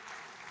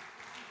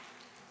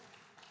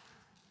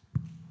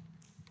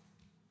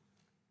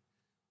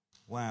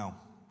 Wow.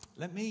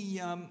 Let me,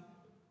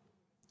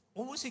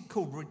 what was it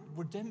called?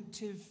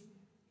 Redemptive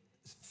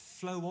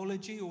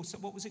flowology, or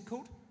what was it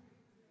called?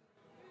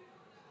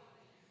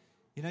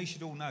 You know, you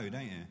should all know,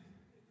 don't you?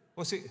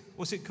 What's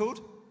it called?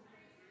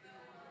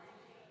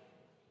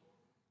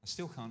 I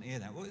still can't hear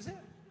that. What is it?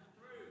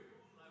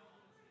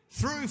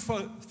 Through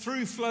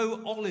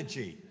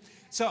flowology.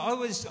 So I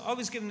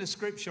was given a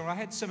scripture. I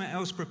had something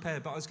else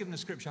prepared, but I was given a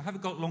scripture. I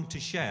haven't got long to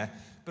share,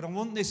 but I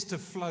want this to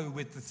flow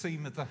with the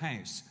theme of the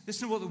house.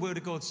 Listen to what the Word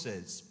of God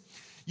says.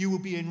 You will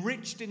be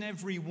enriched in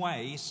every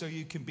way so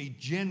you can be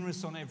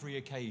generous on every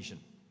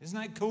occasion. Isn't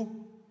that cool?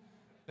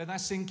 Let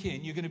that sink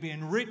in. You're going to be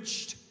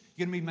enriched.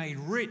 You're going to be made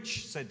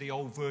rich, said the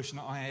old version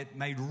that I had.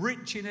 Made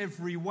rich in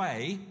every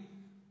way.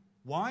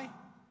 Why?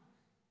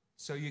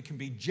 So you can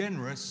be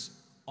generous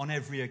on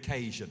every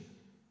occasion.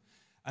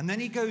 And then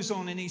he goes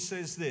on and he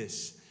says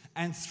this,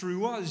 and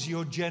through us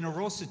your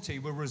generosity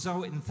will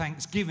result in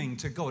thanksgiving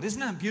to God.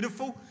 Isn't that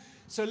beautiful?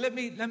 So let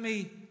me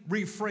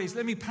rephrase,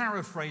 let me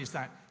paraphrase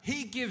that.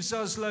 He gives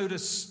us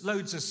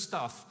loads of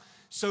stuff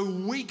so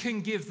we can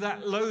give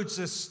that loads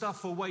of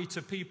stuff away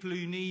to people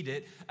who need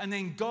it, and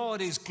then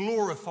God is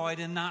glorified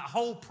in that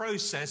whole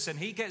process, and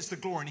he gets the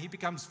glory and he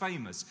becomes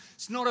famous.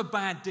 It's not a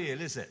bad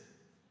deal, is it?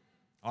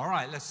 All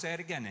right, let's say it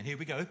again, and here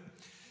we go.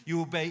 You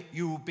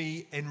will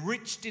be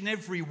enriched in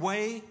every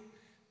way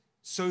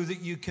so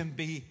that you can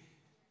be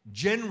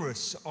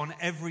generous on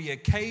every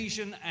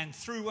occasion, and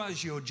through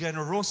us your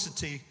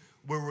generosity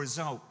will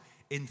result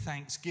in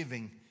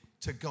thanksgiving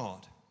to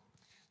God.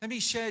 Let me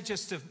share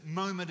just a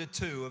moment or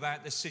two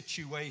about the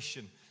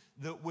situation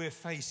that we're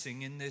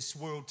facing in this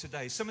world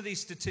today. Some of these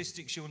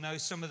statistics you'll know,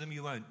 some of them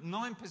you won't.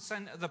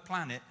 9% of the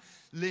planet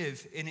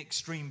live in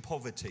extreme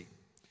poverty.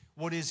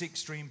 What is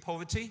extreme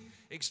poverty?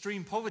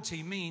 Extreme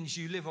poverty means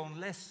you live on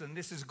less than,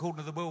 this is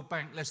according to the World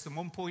Bank, less than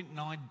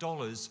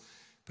 $1.9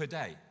 per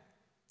day.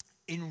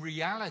 In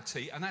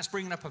reality, and that's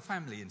bringing up a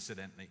family,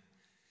 incidentally,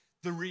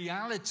 the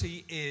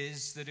reality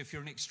is that if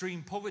you're in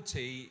extreme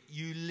poverty,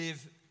 you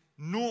live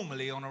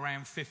normally on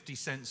around 50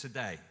 cents a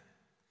day.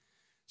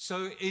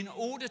 So in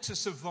order to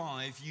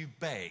survive, you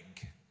beg.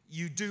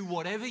 You do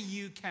whatever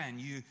you can.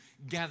 You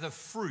gather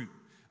fruit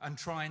and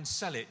try and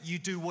sell it. You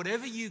do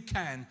whatever you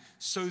can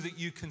so that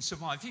you can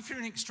survive. If you're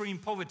in extreme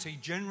poverty,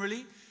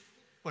 generally,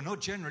 well, not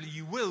generally,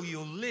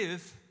 you'll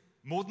live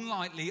more than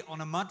likely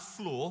on a mud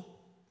floor.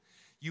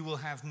 You will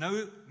have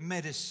no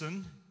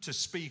medicine to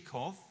speak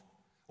of,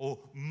 or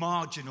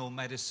marginal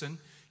medicine.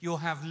 You'll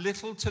have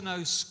little to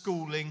no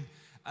schooling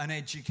and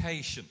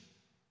education.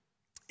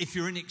 If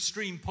you're in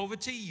extreme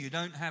poverty, you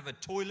don't have a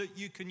toilet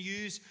you can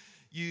use.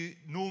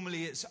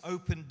 Normally it's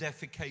open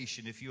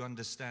defecation, if you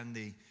understand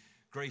the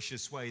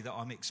gracious way that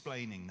I'm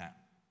explaining that.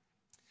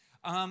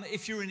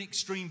 If you're in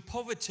extreme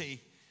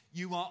poverty,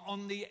 you are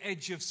on the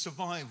edge of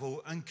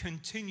survival and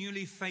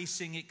continually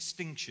facing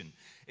extinction.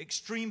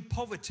 Extreme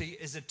poverty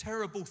is a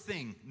terrible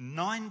thing.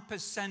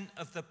 9%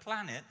 of the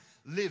planet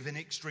live in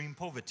extreme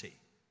poverty.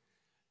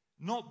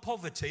 Not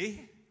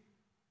poverty.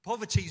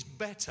 Poverty's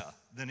better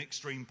than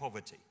extreme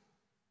poverty.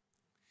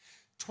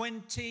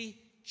 20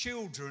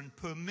 children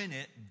per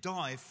minute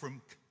die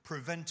from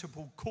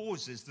preventable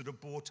causes that are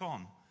brought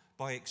on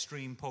by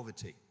extreme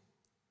poverty.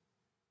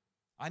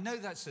 I know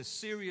that's a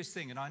serious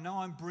thing, and I know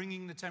I'm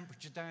bringing the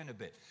temperature down a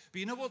bit. But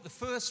you know what? The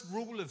first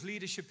rule of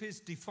leadership is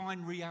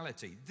define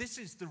reality. This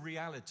is the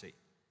reality.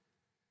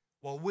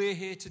 While we're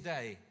here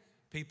today,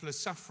 people are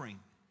suffering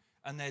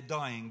and they're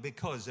dying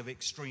because of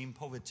extreme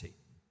poverty.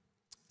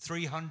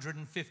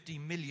 350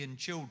 million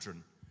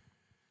children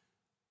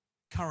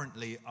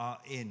currently are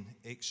in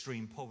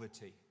extreme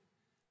poverty.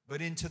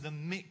 But into the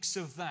mix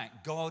of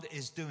that, God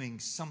is doing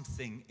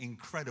something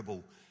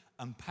incredible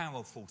and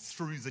powerful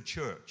through the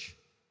church.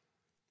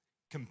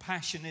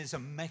 Compassion is a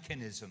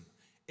mechanism.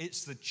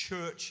 It's the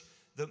church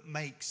that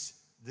makes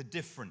the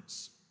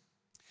difference.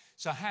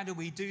 So how do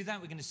we do that?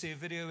 We're going to see a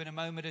video in a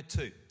moment or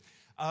two.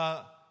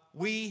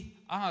 We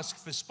ask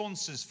for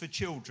sponsors for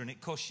children. It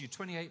costs you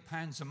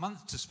 £28 a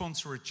month to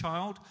sponsor a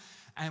child.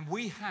 And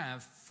we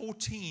have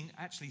 14,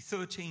 actually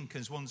 13,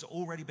 because one's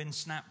already been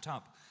snapped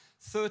up.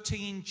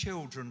 13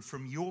 children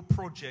from your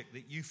project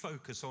that you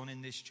focus on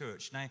in this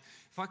church. Now,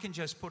 if I can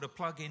just put a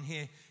plug in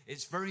here,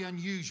 it's very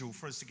unusual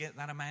for us to get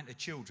that amount of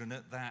children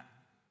at that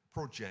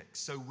project.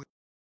 So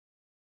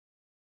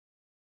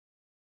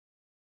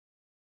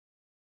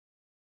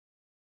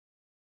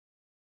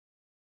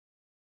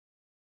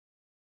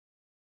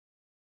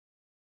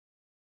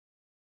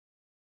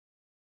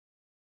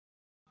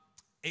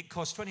it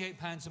costs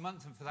 £28 a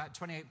month, and for that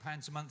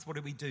 £28 a month, what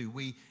do?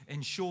 We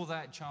ensure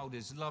that child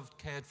is loved,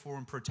 cared for,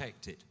 and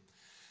protected.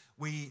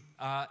 We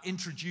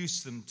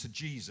introduce them to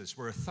Jesus.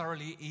 We're a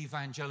thoroughly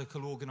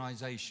evangelical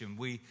organization.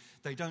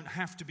 They don't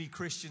have to be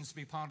Christians to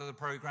be part of the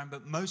program,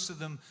 but most of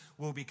them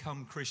will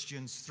become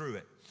Christians through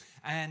it.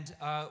 And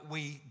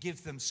we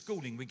give them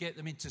schooling. We get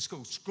them into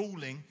school.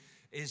 Schooling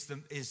is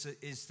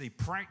the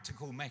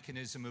practical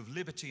mechanism of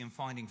liberty and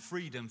finding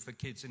freedom for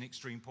kids in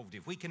extreme poverty.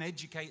 If we can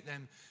educate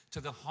them to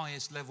the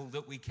highest level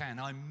that we can.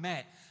 I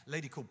met a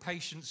lady called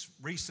Patience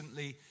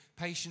recently.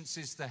 Patience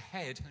is the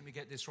head, let me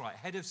get this right,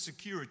 head of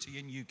security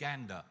in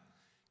Uganda,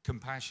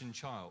 Compassion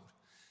Child.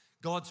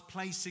 God's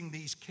placing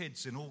these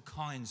kids in all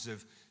kinds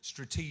of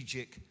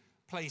strategic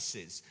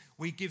places.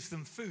 We give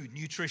them food.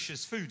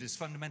 Nutritious food is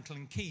fundamental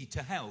and key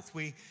to health.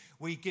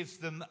 We give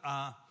them...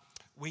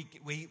 We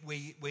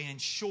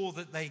ensure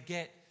that they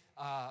get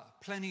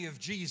plenty of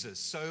Jesus.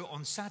 So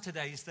on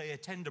Saturdays, they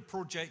attend a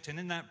project, and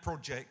in that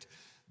project,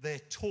 they're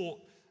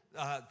taught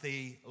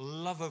the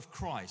love of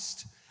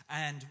Christ.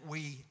 And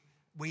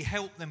we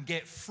help them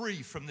get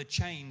free from the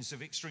chains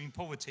of extreme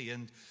poverty.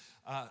 And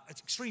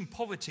extreme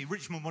poverty,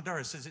 Richmond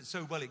Modera says it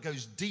so well, it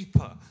goes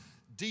deeper.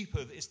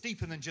 It's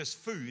deeper than just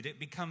food. It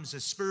becomes a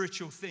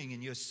spiritual thing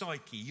in your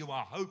psyche. You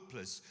are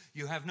hopeless.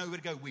 You have nowhere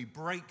to go. We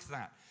break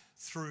that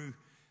through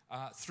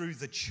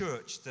the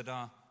church that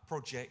our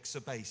projects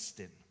are based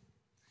in.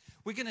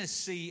 We're going to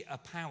see a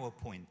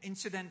PowerPoint.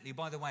 Incidentally,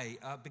 by the way,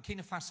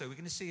 Burkina Faso, we're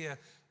going to see a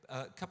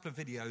couple of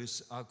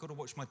videos. I've got to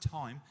watch my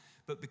time.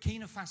 But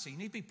Burkina Faso, you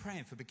need to be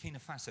praying for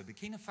Burkina Faso.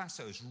 Burkina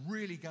Faso is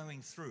really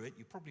going through it.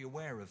 You're probably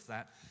aware of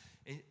that.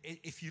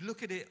 If you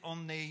look at it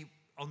on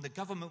the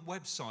government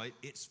website,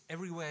 it's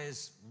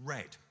everywhere's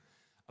red,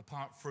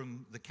 apart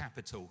from the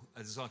capital.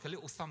 There's like a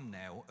little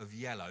thumbnail of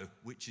yellow,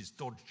 which is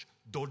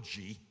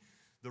dodgy.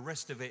 The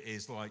rest of it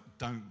is like,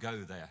 don't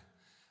go there.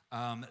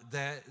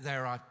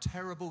 There are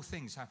terrible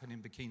things happening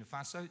in Burkina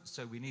Faso,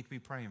 so we need to be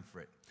praying for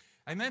it.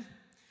 Amen?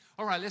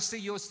 All right, let's see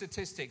your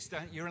statistics.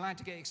 You're allowed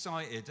to get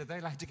excited. Are they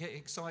allowed to get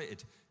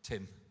excited,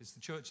 Tim? Is the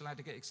church allowed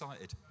to get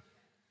excited?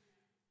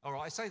 All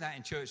right, I say that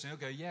in church, and they'll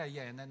go, yeah,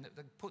 and then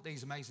they put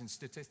these amazing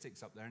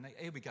statistics up there, and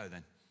here we go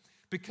then.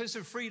 Because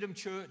of Freedom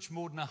Church,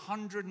 more than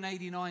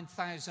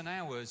 189,000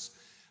 hours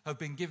have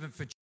been given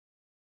for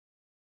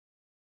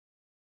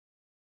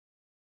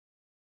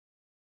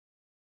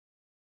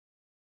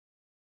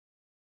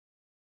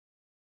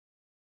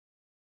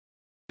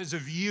because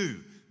of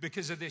you,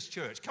 because of this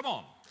church. Come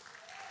on.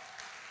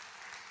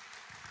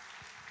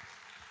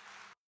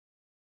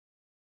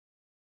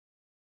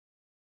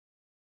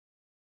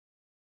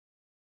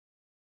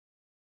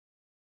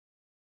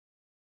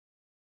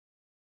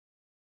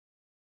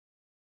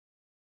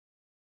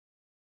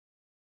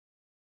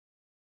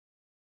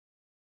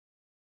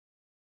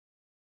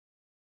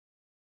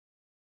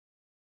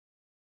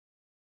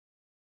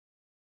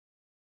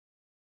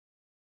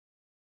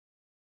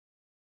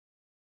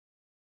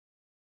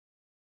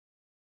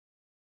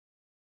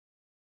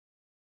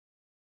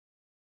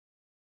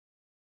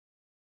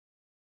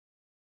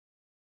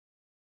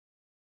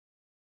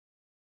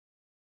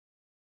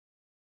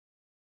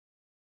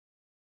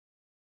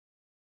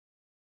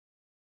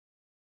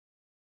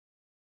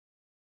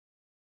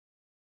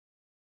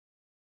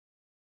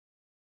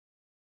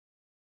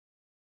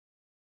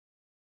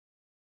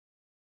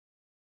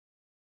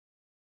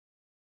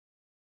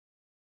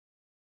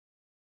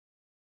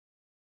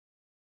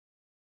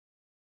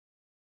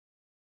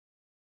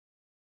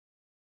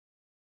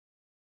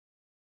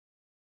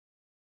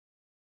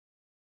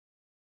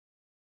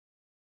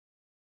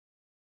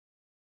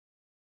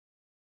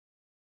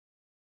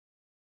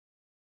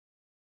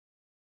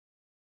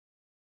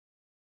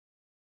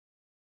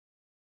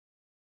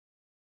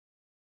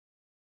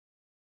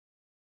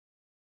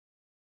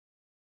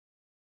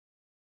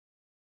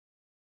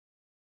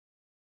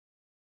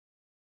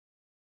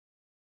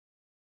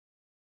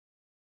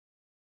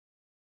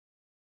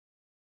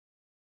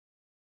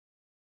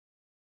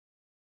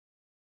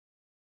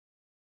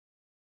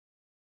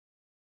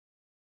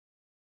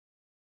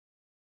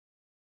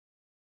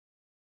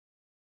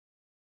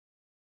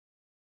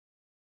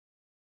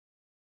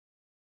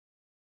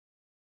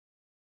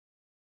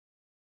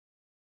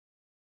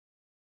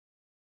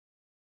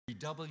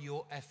 Redouble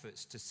your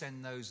efforts to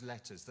send those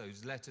letters.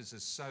 Those letters are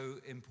so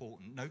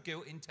important. No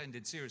guilt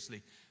intended,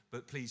 seriously,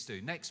 but please do.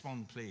 Next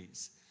one,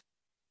 please.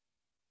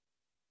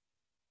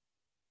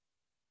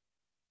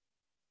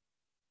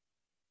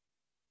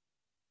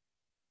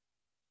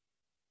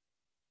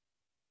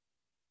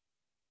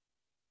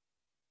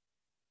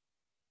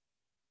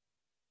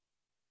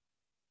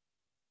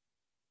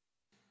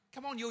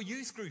 Come on, your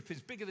youth group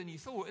is bigger than you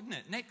thought, isn't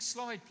it? Next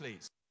slide,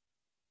 please.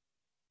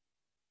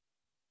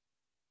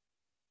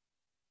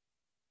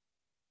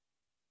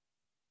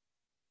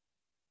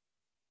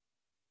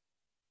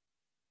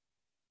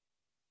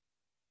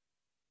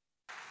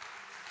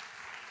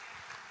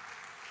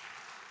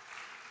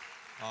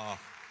 Oh.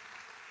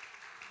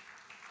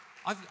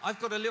 I've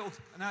got a little.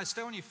 Now,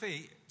 stay on your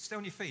feet. Stay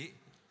on your feet.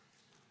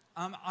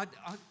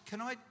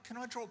 Can I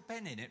drop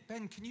Ben in it?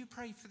 Ben, can you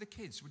pray for the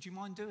kids? Would you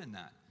mind doing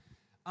that?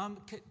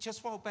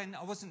 Just while Ben,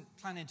 I wasn't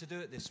planning to do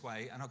it this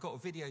way, and I've got a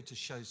video to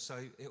show,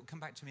 so it'll come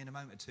back to me in a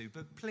moment or two.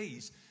 But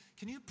please,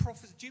 can you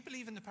prophesy? Do you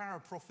believe in the power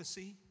of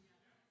prophecy?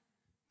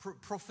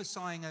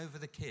 Prophesying over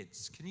the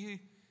kids. Can you,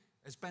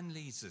 as Ben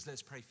leads us,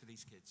 let's pray for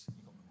these kids.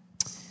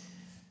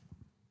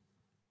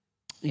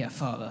 Yeah,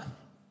 Father,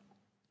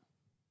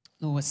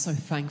 Lord, we're so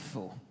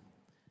thankful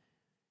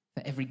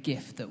for every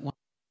gift that one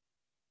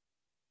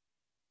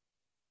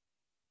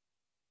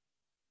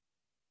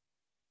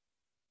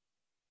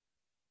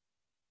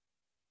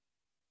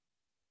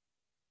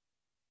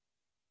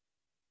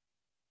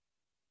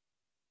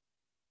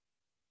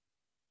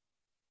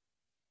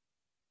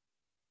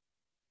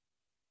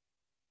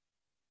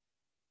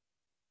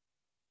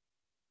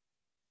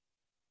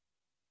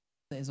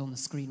that is on the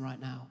screen right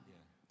now. Yeah.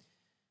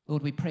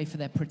 Lord, we pray for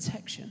their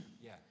protection,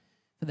 Yeah.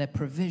 for their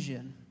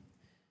provision.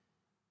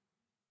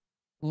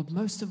 Lord,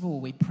 most of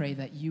all, we pray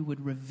that you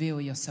would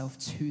reveal yourself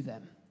to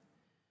them.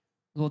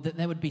 Lord, that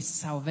there would be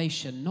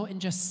salvation, not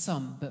in just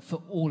some, but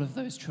for all of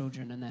those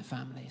children and their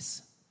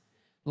families.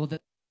 Lord,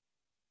 that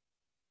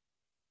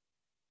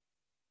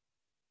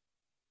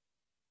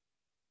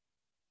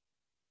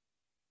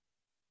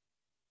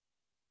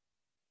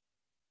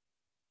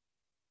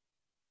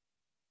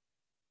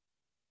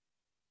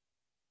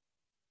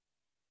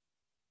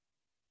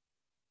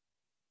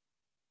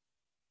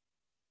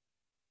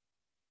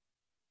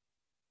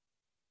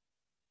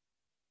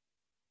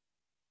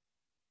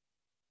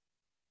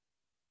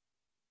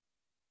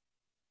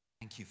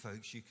Thank you,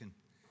 folks. You can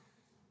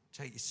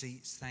take your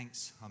seats.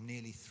 Thanks. I'm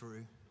nearly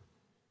through.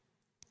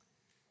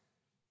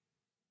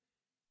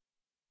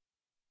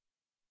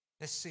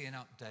 Let's see an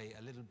update,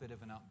 a little bit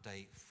of an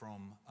update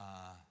from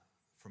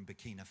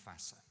Burkina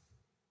Faso.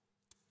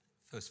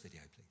 First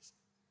video, please.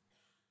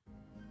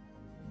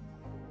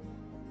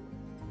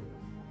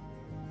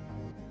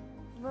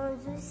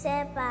 Bonjour,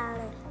 c'est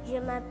parle. Je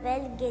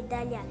m'appelle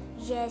Guédalia.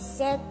 J'ai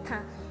 5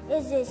 ans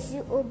et je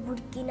suis au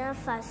Burkina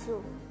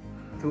Faso.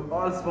 To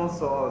all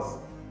sponsors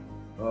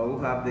who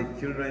have the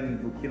children in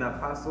Burkina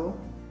Faso,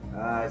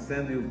 I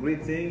send you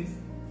greetings.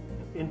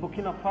 In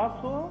Burkina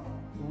Faso,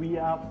 we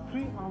have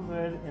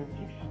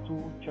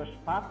 362 church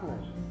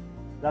partners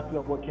that we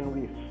are working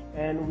with.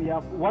 And we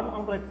have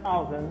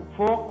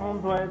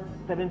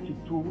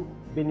 100,472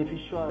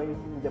 beneficiaries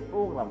in the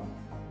program.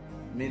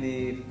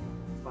 Many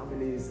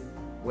families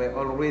were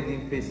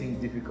already facing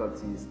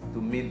difficulties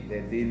to meet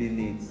their daily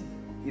needs,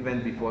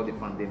 even before the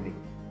pandemic.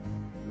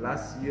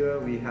 Last year,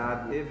 we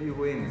had heavy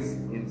rains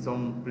in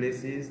some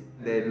places.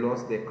 They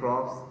lost their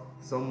crops,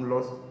 some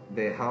lost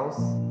their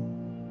house.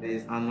 There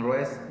is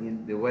unrest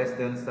in the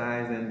western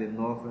side and the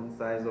northern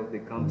side of the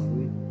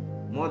country.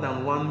 More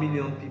than 1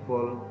 million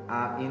people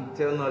are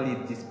internally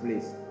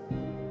displaced.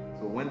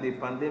 So when the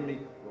pandemic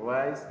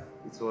arose,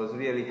 it was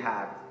really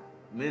hard.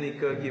 Many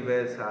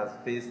caregivers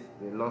have faced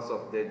the loss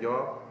of their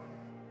job.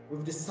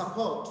 With the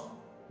support,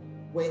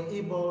 we're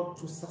able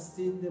to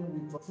sustain them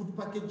with food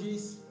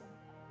packages,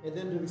 and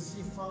then they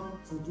receive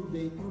funds to do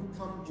the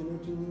income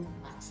generating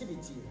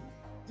activity.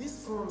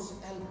 These funds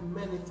help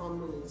many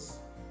families.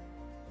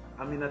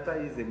 Aminata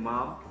is a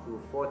mom to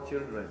 4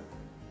 children.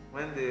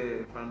 When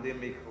the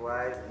pandemic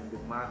arose and the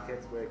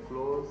markets were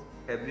closed,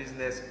 her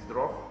business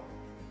dropped.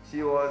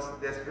 She was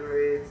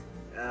desperate,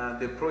 and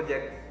the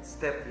project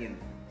stepped in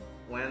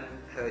when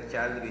her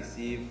child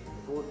received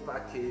food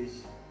package,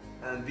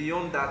 and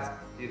beyond that,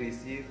 she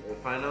received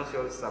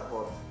financial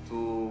support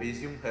to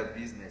resume her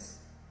business.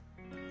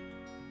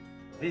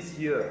 This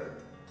year,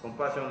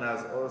 Compassion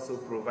has also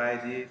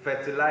provided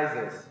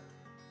fertilizers.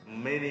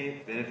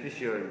 Many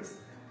beneficiaries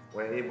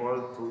were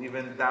able to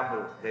even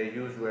double their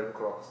usual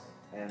crops,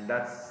 and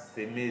that's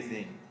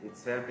amazing.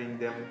 It's helping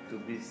them to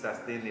be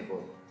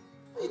sustainable.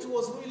 It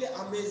was really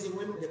amazing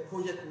when the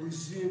project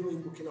resumed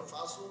in Burkina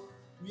Faso.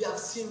 We have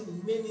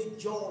seen many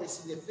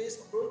joys in the face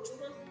of those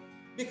children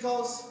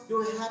because they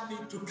were happy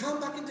to come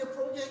back in the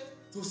project,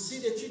 to see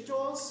the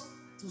tutors,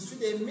 to see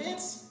their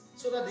mates,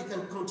 so that they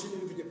can continue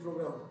with the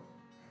program.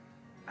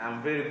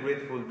 I'm very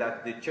grateful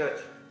that the church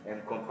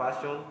and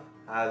Compassion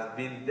has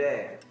been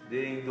there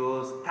during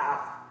those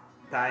tough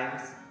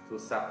times to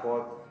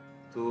support,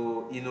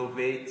 to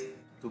innovate,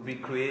 to be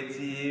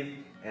creative,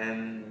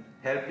 and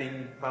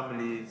helping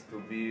families to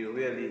be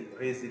really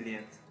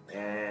resilient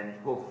and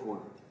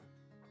hopeful.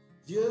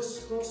 Dear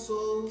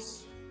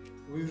sponsors,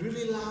 we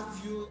really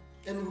love you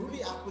and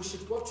really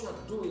appreciate what you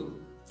are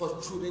doing for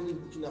children in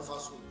Burkina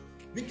Faso.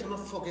 We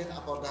cannot forget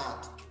about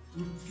that.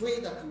 We pray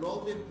that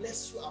Lord will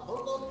bless you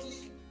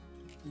abundantly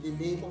in the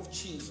name of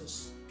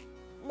Jesus.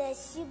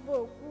 Merci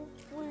beaucoup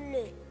pour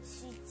le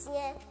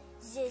soutien.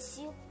 Je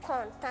suis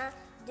content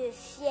de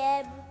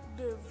fier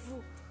de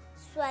vous.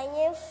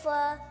 Soyez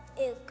forts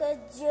et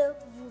que Dieu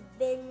vous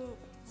bénisse.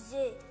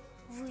 Je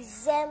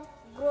vous aime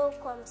gros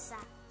comme ça.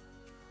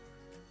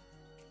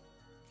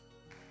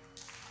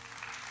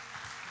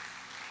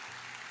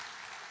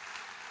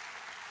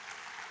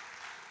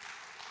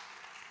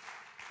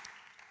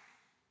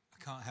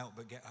 I can't help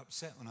but get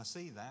upset when I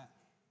see that.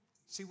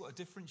 See what a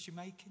difference you're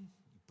making?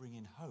 You bring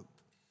in hope.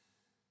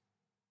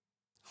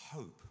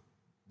 Hope,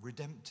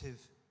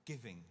 redemptive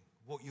giving.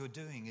 What you're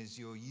doing is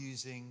you're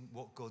using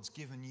what God's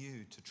given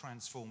you to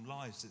transform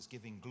lives. It's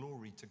giving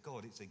glory to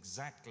God. It's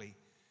exactly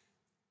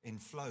in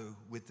flow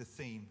with the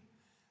theme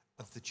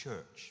of the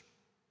church.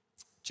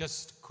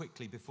 Just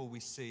quickly before we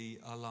see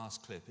our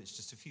last clip, it's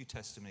just a few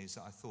testimonies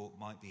that I thought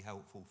might be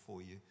helpful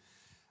for you.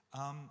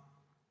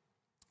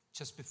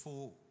 Just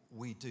before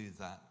we do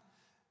that,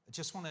 I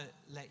just want to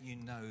let you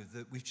know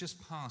that we've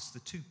just passed the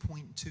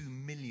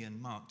 2.2 million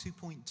mark.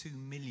 2.2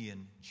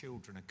 million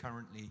children are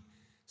currently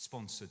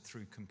sponsored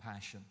through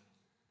Compassion.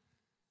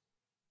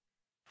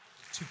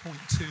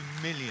 2.2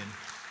 million.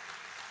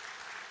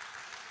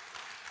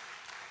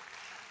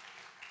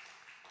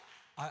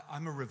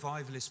 I'm a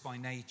revivalist by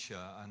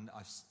nature, and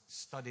I've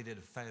studied it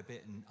a fair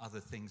bit in other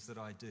things that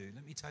I do.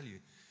 Let me tell you,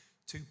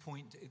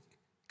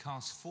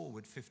 cast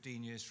forward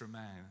 15 years from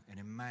now and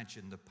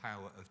imagine the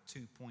power of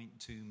 2.2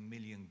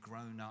 million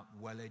grown-up,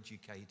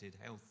 well-educated,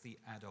 healthy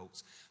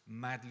adults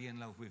madly in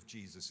love with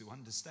Jesus who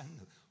understand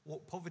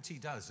what poverty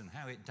does and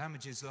how it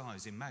damages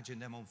lives. Imagine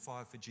them on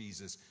fire for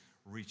Jesus,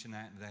 reaching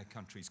out to their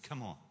countries.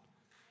 Come on.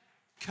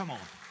 Come on.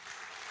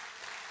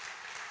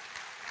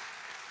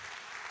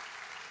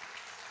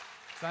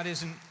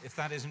 If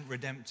that isn't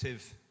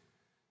redemptive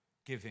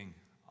giving,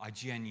 I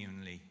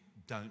genuinely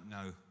don't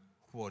know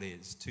what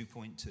is.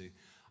 2.2.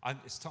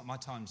 My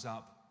time's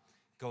up.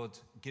 God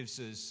gives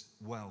us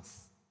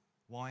wealth.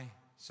 Why?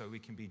 So we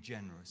can be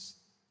generous.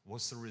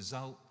 What's the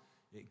result?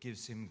 It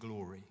gives him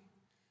glory.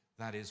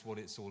 That is what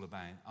it's all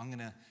about. I'm going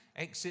to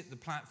exit the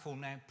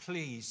platform now.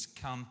 Please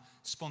come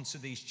sponsor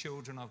these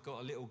children. I've got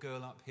a little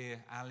girl up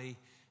here, Ali,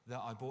 that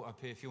I brought up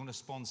here. If you want to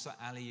sponsor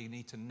Ali, you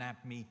need to nab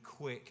me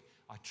quick.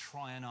 I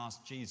try and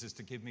ask Jesus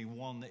to give me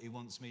one that he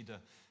wants me to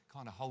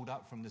kind of hold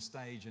up from the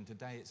stage, and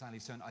today it's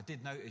Ali's turn. I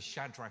did notice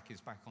Shadrach is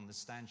back on the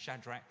stand.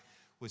 Shadrach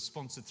was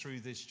sponsored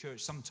through this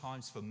church.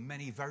 Sometimes for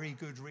many very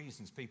good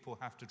reasons people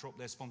have to drop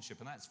their sponsorship,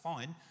 and that's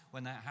fine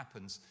when that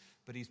happens,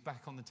 but he's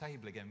back on the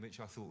table again, which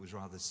I thought was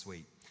rather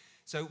sweet.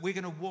 So we're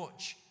going to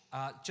watch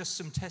just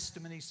some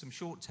testimonies, some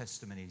short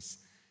testimonies.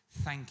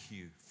 Thank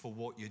you for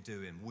what you're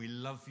doing. We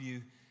love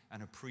you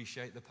and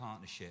appreciate the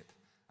partnership,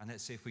 and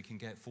let's see if we can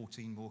get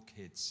 14 more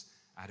kids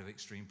out of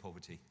extreme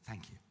poverty.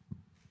 Thank you.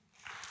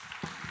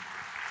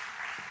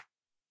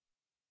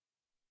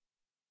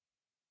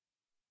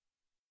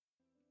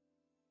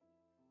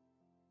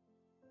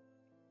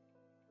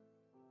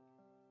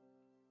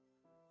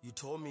 You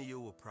told me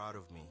you were proud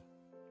of me.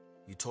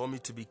 You told me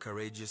to be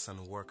courageous and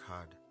work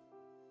hard.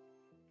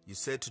 You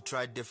said to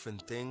try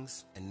different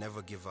things and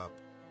never give up.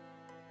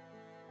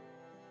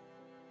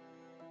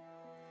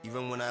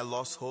 Even when I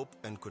lost hope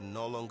and could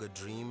no longer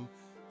dream,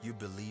 you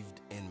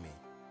believed in me.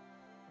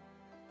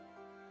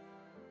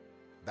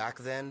 Back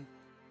then,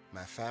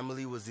 my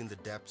family was in the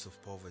depths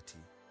of poverty.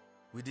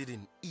 We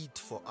didn't eat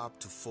for up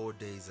to 4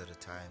 days at a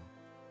time.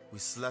 We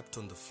slept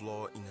on the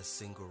floor in a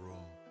single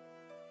room.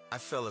 I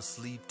fell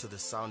asleep to the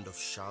sound of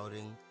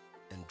shouting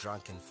and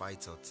drunken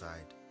fights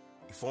outside.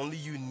 If only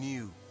you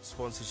knew,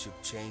 sponsorship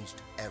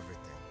changed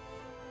everything.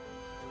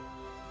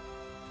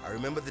 I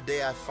remember the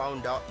day I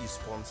found out you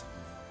sponsored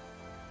me.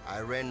 I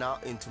ran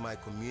out into my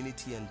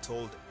community and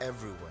told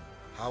everyone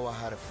how I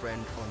had a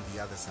friend on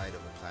the other side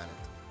of the planet.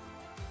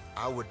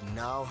 I would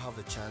now have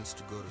a chance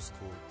to go to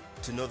school,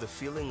 to know the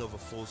feeling of a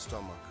full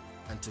stomach,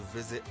 and to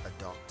visit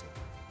a doctor.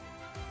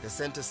 The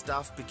center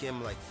staff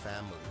became like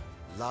family,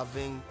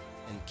 loving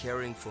and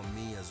caring for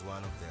me as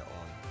one of their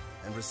own.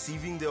 And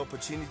receiving the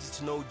opportunity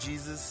to know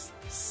Jesus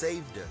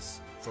saved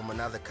us from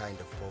another kind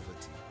of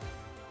poverty.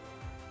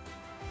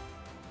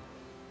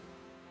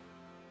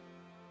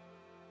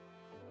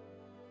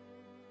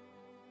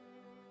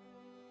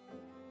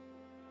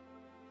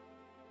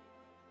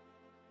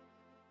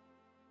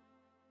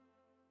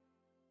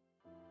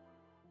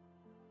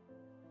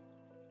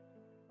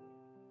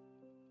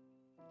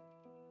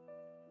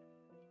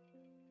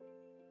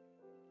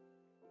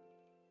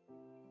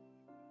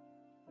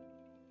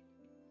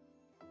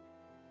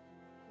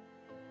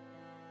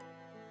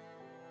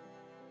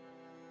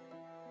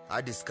 I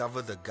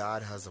discovered that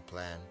God has a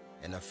plan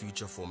and a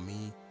future for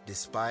me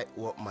despite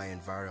what my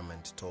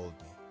environment told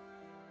me.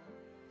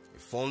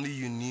 If only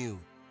you knew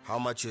how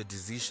much your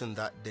decision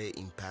that day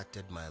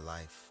impacted my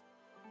life.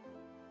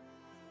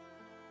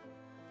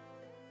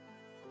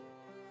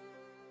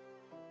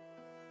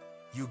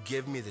 You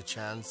gave me the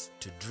chance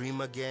to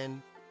dream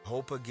again,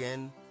 hope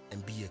again,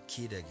 and be a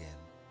kid again.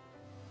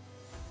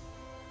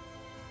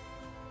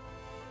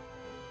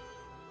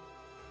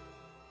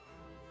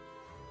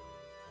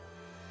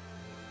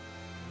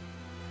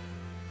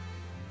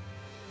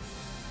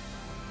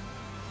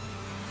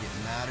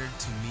 mattered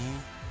to me,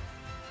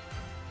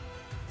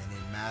 and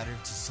it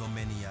mattered to so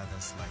many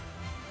others like me.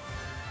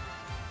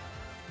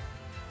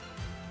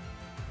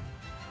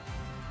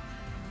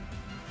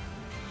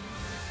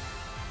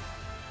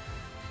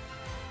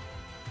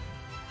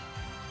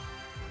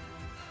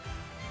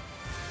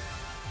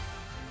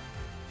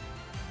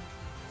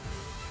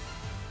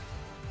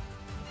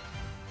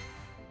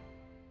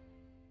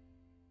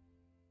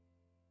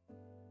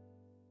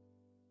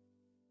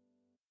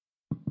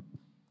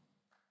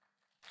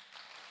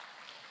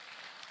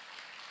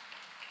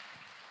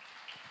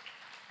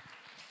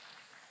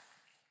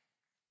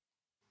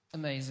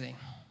 Amazing.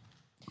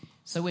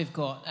 So we've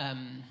got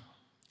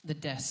the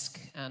desk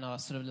and our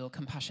sort of little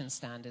compassion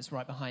stand is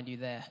right behind you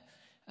there.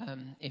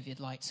 If you'd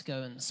like to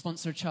go and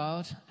sponsor a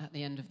child at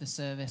the end of the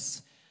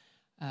service,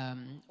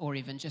 or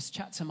even just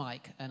chat to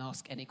Mike and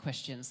ask any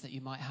questions that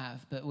you might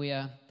have. But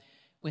we're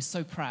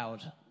so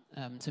proud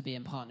to be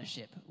in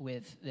partnership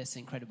with this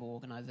incredible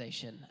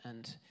organization.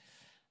 And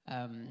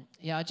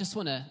I just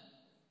want to,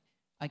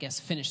 I guess,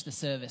 finish the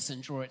service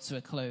and draw it to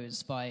a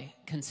close by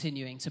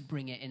continuing to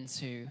bring it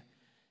into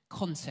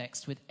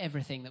context with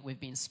everything that we've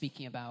been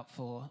speaking about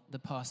for the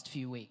past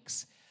few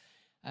weeks.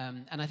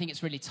 And I think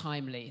it's really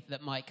timely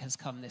that Mike has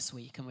come this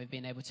week and we've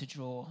been able to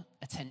draw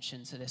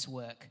attention to this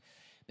work,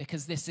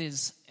 because this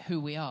is who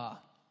we are.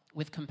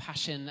 With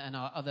Compassion and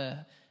our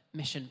other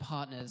mission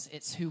partners,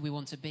 it's who we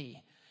want to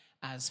be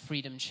as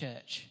Freedom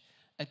Church,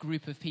 a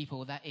group of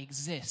people that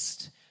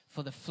exist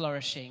for the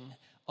flourishing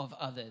of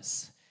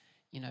others.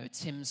 You know,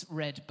 Tim's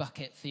red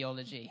bucket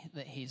theology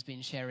that he's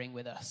been sharing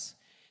with us.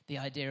 The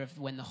idea of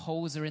when the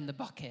holes are in the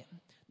bucket,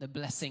 the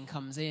blessing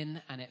comes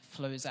in and it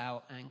flows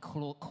out and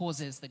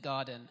causes the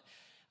garden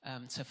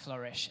to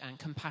flourish. And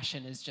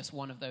compassion is just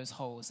one of those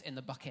holes in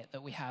the bucket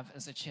that we have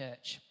as a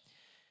church.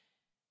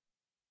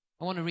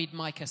 I want to read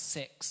Micah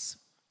 6,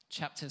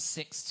 chapters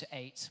 6 to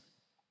 8.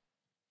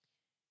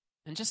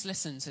 And just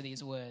listen to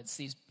these words,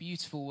 these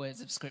beautiful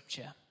words of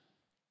Scripture,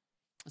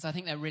 because I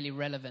think they're really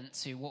relevant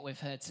to what we've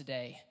heard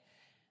today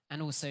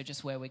and also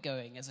just where we're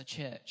going as a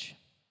church.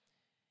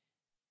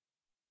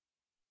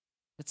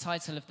 The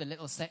title of the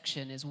little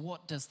section is,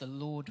 What Does the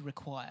Lord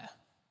Require?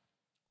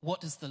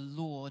 What does the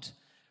Lord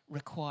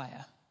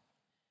require?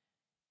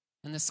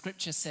 And the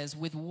Scripture says,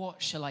 With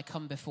what shall I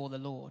come before the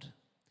Lord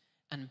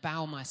and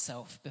bow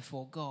myself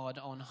before God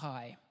on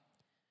high?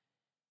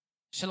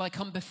 Shall I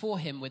come before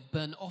him with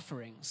burnt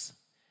offerings,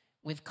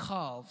 with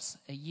calves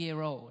a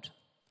year old?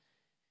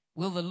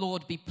 Will the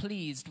Lord be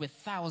pleased with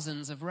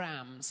thousands of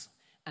rams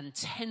and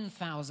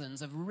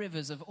 10,000s of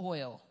rivers of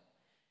oil?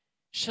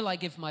 Shall I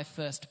give my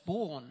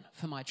firstborn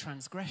for my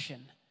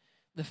transgression,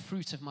 the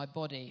fruit of my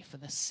body for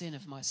the sin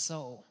of my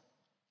soul?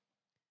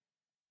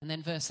 And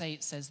then verse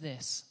 8 says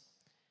this,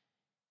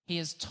 He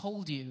has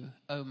told you,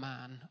 O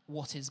man,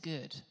 what is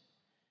good,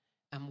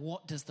 and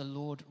what does the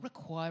Lord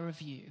require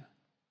of you?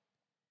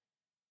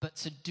 But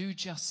to do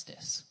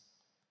justice,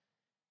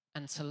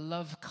 and to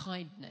love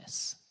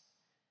kindness,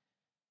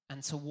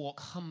 and to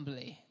walk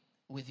humbly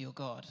with your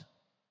God.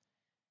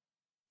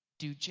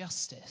 Do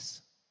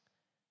justice,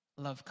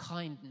 love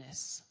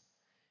kindness,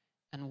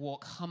 and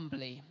walk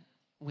humbly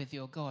with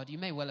your God. You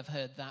may well have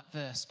heard that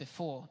verse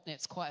before.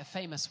 It's quite a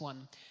famous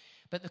one.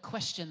 But the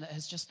question that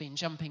has just been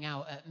jumping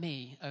out at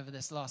me over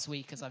this last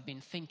week as I've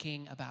been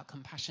thinking about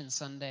Compassion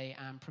Sunday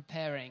and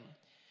preparing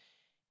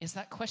is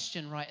that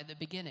question right at the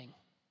beginning.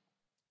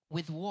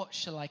 With what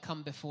shall I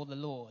come before the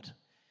Lord?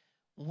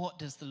 What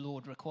does the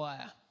Lord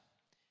require?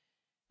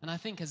 And I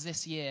think as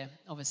this year,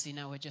 obviously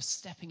now we're just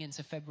stepping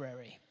into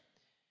February,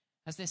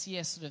 as this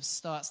year sort of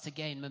starts to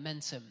gain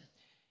momentum,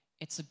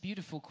 it's a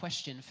beautiful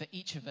question for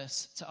each of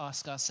us to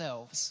ask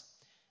ourselves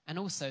and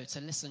also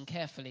to listen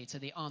carefully to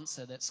the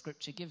answer that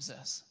Scripture gives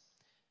us.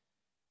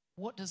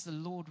 What does the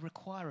Lord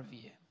require of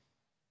you?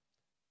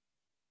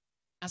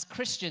 As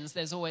Christians,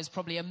 there's always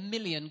probably a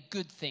million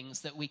good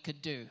things that we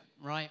could do,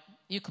 right?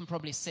 You can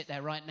probably sit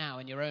there right now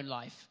in your own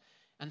life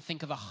and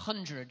think of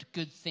 100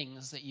 good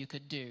things that you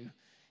could do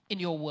in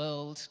your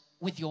world,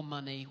 with your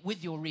money,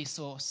 with your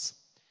resource.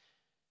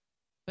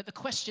 But the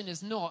question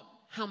is not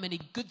how many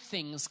good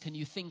things can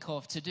you think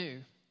of to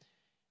do.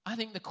 I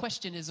think the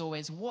question is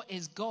always, what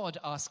is God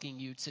asking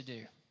you to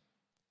do?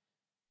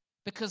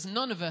 Because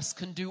none of us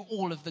can do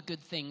all of the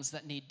good things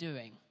that need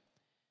doing.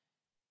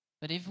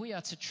 But if we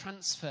are to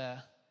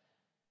transfer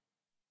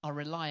our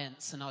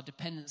reliance and our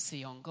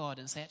dependency on God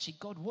and say, actually,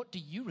 God, what do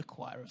you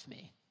require of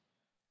me?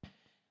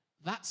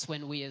 That's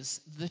when we as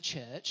the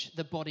church,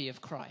 the body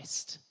of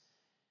Christ,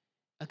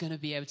 are going to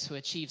be able to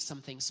achieve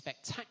something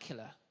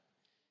spectacular,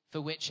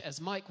 for which, as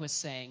Mike was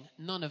saying,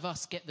 none of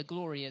us get the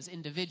glory as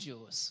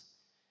individuals,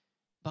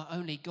 but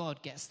only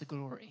God gets the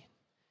glory.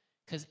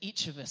 Because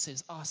each of us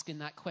is asking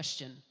that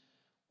question,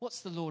 what's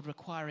the Lord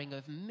requiring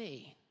of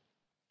me?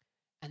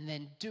 And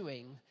then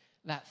doing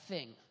that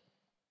thing.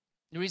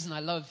 The reason I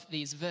love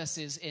these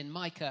verses in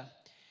Micah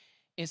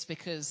is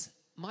because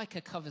Micah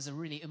covers a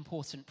really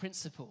important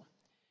principle.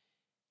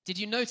 Did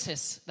you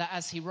notice that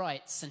as he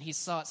writes and he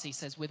starts, he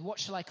says, with what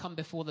shall I come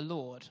before the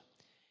Lord?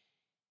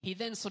 he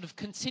then sort of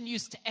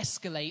continues to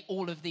escalate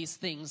all of these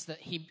things that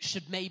he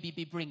should maybe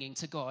be bringing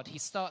to God. He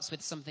starts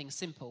with something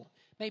simple,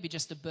 maybe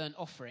just a burnt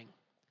offering.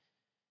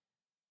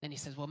 Then he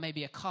says, well,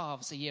 maybe a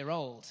calf's a year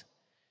old.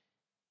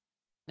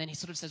 Then he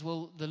sort of says,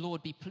 will the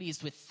Lord be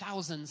pleased with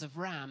thousands of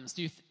rams?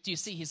 Do you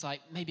see? He's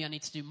like, maybe I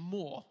need to do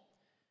more.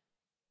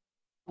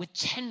 With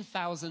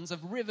 10,000s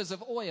of rivers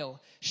of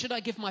oil, should I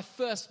give my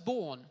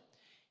firstborn?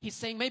 He's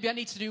saying, maybe I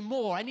need to do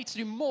more. I need to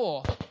do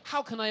more.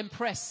 How can I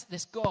impress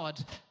this God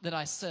that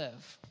I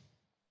serve?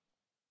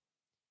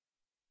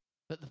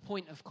 But the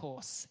point, of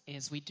course,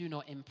 is we do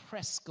not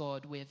impress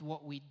God with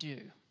what we do.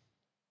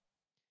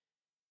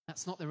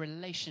 That's not the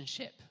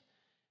relationship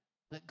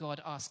that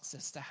God asks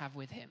us to have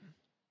with him.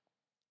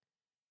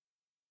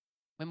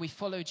 When we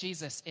follow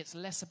Jesus, it's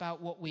less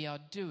about what we are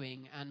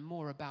doing and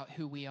more about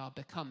who we are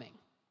becoming.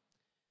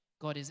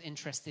 God is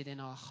interested in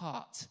our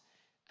heart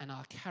and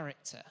our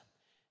character,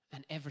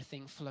 and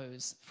everything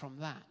flows from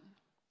that.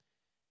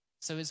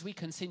 So as we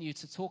continue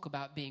to talk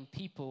about being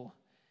people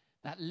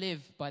that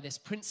live by this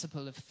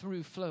principle of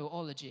through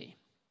flowology,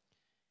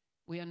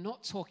 we are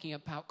not talking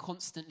about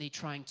constantly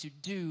trying to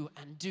do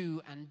and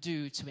do and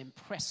do to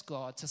impress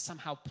God, to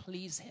somehow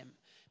please him,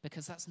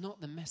 because that's not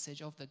the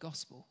message of the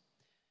gospel.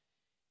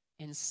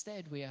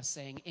 Instead, we are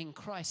saying, in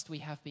Christ we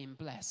have been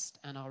blessed,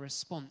 and our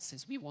response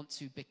is we want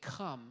to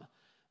become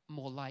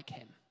more like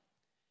him.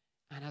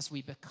 And as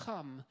we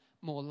become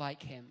more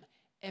like him,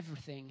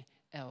 everything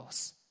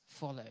else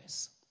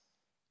follows.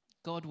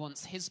 God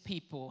wants his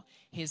people,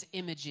 his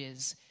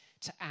images,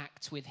 to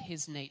act with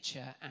his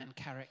nature and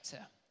character,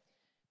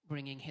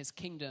 bringing his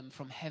kingdom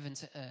from heaven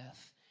to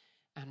earth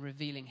and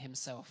revealing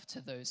himself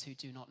to those who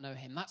do not know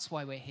him. That's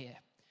why we're here.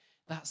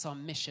 That's our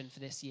mission for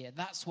this year.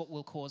 That's what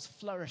will cause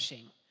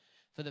flourishing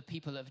for the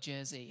people of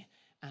Jersey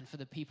and for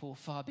the people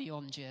far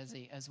beyond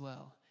Jersey as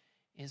well,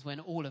 is when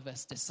all of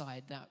us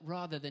decide that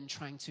rather than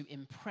trying to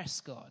impress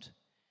God,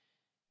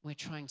 we're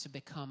trying to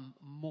become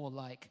more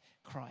like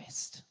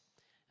Christ.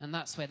 And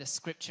that's where the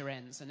scripture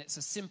ends. And it's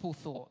a simple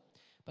thought,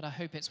 but I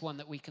hope it's one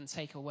that we can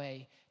take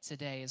away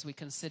today as we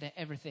consider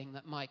everything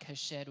that Mike has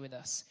shared with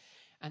us.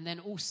 And then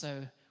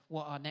also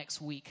what our next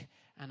week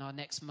and our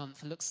next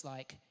month looks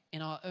like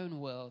in our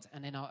own world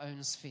and in our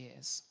own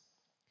spheres.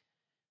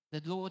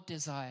 The Lord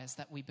desires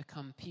that we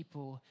become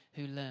people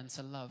who learn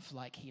to love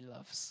like he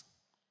loves.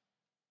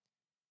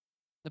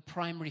 The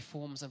primary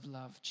forms of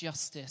love: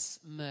 justice,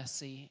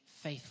 mercy,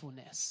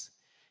 faithfulness.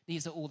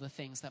 These are all the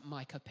things that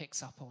Micah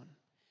picks up on.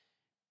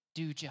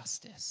 Do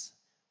justice,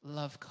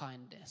 love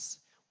kindness,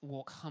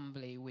 walk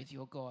humbly with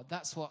your God.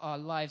 That's what our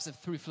lives of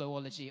through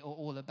flowology are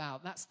all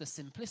about. That's the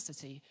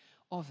simplicity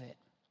of it.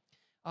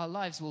 Our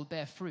lives will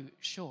bear fruit,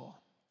 sure.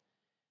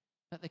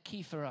 But the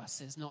key for us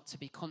is not to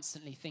be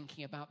constantly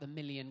thinking about the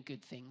million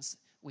good things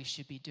we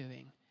should be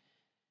doing,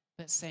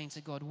 but saying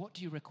to God, what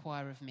do you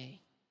require of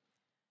me?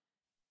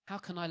 How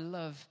can I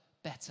love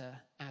better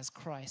as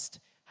Christ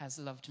has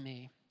loved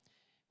me?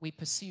 We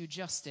pursue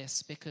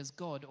justice because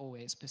God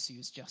always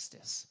pursues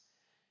justice.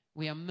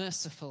 We are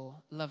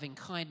merciful, loving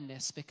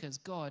kindness because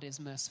God is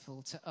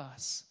merciful to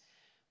us.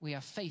 We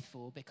are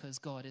faithful because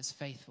God is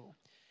faithful.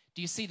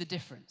 Do you see the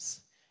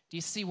difference? Do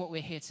you see what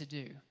we're here to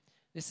do?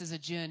 This is a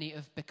journey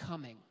of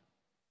becoming.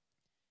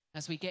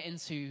 As we get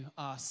into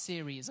our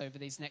series over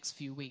these next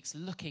few weeks,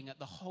 looking at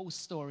the whole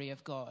story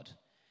of God,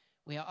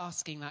 we are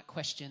asking that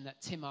question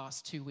that Tim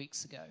asked 2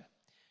 weeks ago.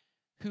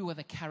 Who are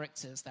the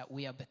characters that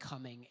we are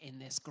becoming in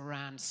this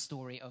grand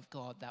story of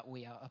God that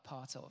we are a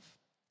part of?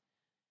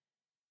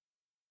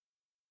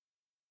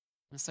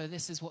 And so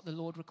this is what the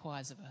Lord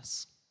requires of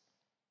us: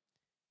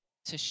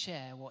 to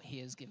share what he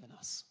has given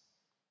us,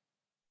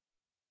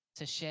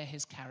 to share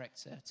his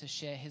character, to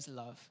share his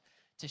love,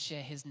 to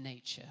share his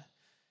nature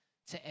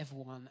to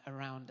everyone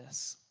around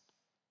us.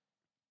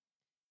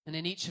 And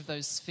in each of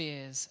those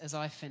spheres, as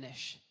I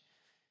finish,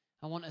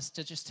 I want us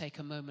to just take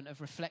a moment of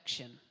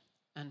reflection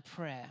and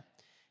prayer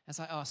as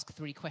I ask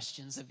 3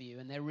 questions of you,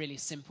 and they're really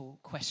simple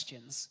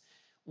questions,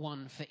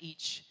 one for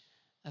each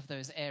of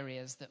those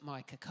areas that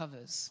Micah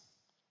covers.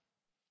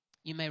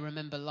 You may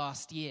remember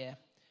last year,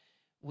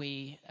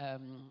 we,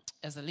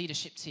 as a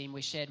leadership team,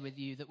 we shared with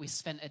you that we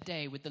spent a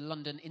day with the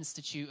London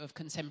Institute of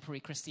Contemporary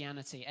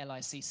Christianity,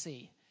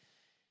 LICC,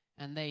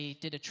 and they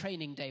did a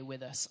training day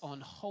with us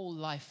on whole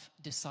life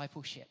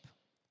discipleship.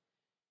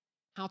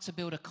 How to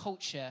build a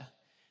culture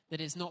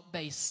that is not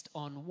based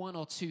on 1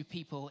 or 2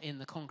 people in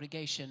the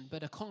congregation,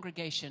 but a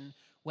congregation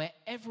where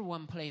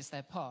everyone plays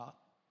their part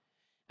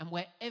and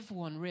where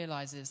everyone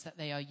realizes that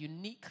they are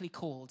uniquely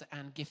called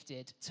and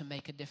gifted to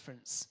make a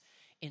difference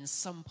in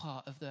some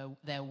part of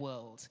their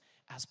world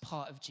as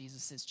part of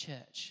Jesus'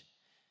 church.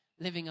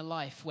 Living a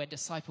life where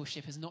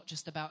discipleship is not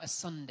just about a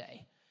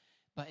Sunday,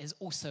 but is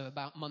also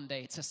about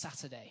Monday to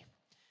Saturday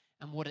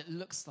and what it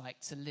looks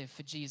like to live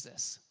for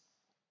Jesus.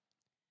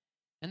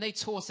 And they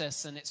taught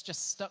us, and it's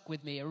just stuck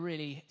with me, a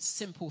really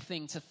simple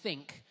thing to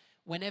think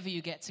whenever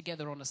you get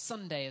together on a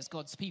Sunday as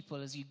God's people,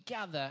 as you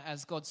gather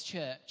as God's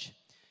church,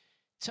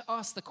 to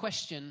ask the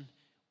question,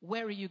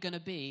 where are you going to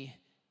be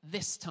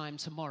this time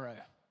tomorrow?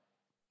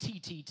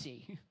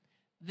 TTT,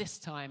 this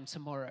time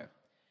tomorrow.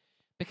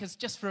 Because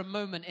just for a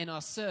moment in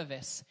our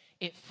service,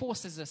 it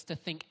forces us to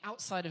think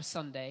outside of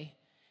Sunday.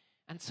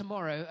 And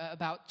tomorrow at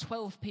about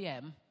 12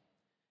 p.m.,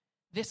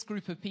 this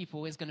group of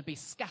people is going to be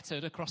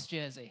scattered across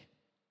Jersey.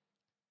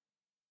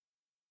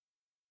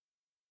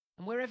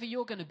 And wherever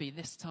you're going to be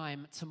this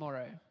time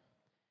tomorrow,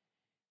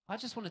 I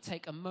just want to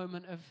take a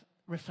moment of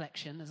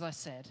reflection, as I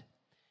said,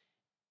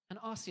 and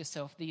ask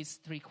yourself these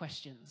 3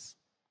 questions.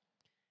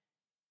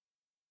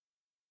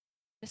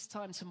 This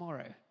time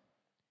tomorrow,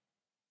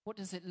 what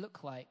does it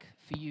look like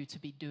for you to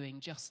be doing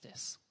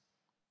justice?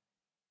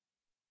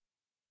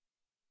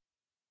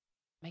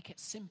 Make it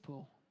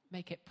simple.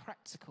 Make it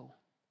practical.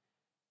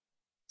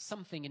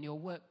 Something in your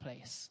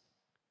workplace.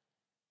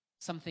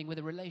 Something with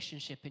a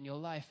relationship in your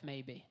life,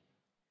 maybe.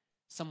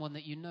 Someone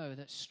that you know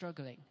that's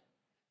struggling.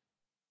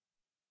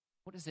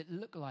 What does it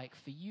look like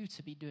for you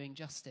to be doing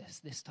justice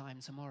this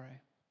time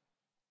tomorrow?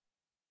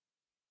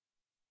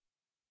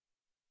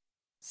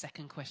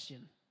 Second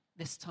question.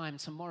 This time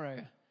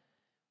tomorrow,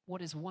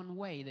 what is one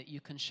way that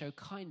you can show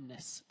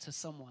kindness to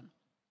someone?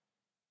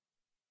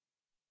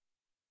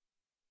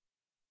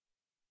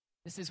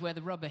 This is where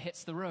the rubber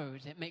hits the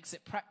road. It makes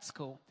it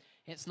practical.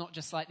 It's not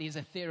just like these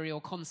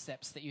ethereal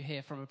concepts that you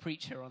hear from a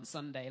preacher on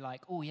Sunday,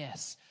 like, oh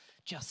yes,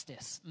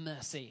 justice,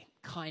 mercy,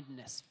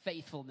 kindness,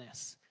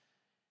 faithfulness.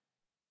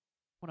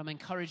 What I'm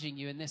encouraging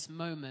you in this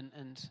moment,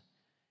 and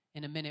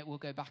in a minute we'll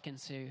go back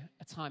into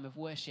a time of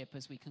worship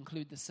as we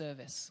conclude the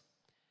service,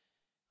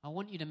 I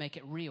want you to make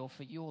it real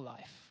for your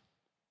life.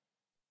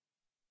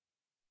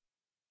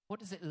 What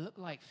does it look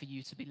like for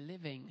you to be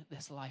living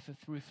this life of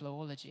through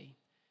flowology?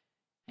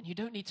 And you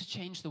don't need to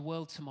change the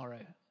world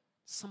tomorrow.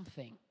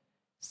 Something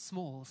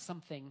small,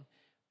 something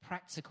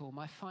practical.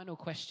 My final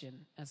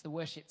question as the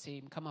worship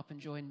team come up and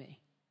join me.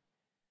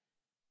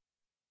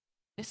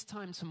 This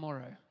time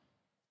tomorrow,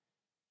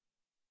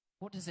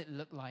 what does it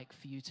look like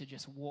for you to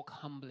just walk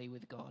humbly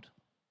with God?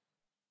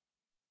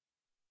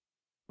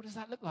 What does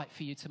that look like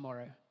for you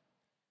tomorrow?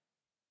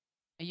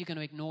 Are you going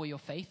to ignore your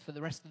faith for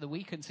the rest of the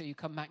week until you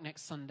come back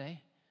next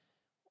Sunday?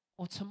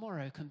 Or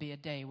tomorrow can be a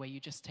day where you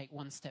just take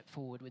one step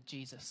forward with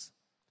Jesus.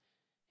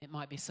 It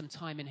might be some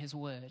time in his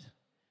word.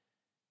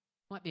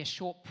 It might be a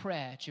short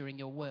prayer during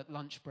your work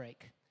lunch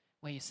break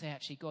where you say,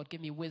 actually, God,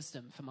 give me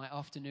wisdom for my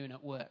afternoon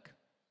at work.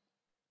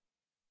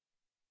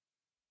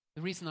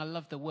 The reason I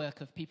love the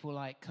work of people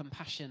like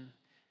Compassion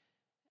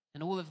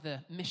and all of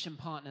the mission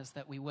partners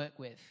that we work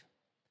with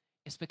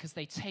is because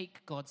they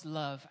take God's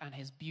love and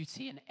his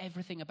beauty and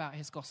everything about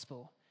his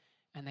gospel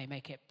and they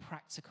make it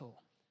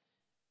practical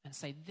and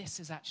say, this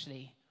is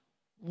actually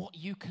what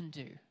you can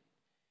do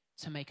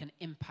to make an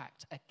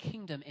impact, a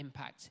kingdom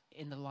impact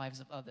in the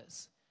lives of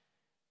others.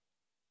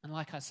 And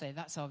like I say,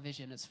 that's our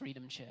vision as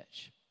Freedom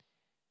Church.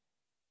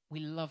 We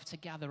love to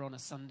gather on a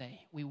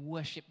Sunday. We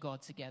worship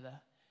God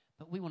together.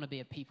 But we want to be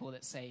a people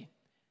that say,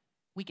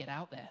 we get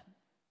out there.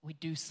 We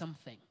do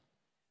something.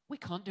 We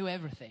can't do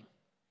everything,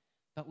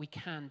 but we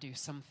can do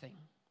something.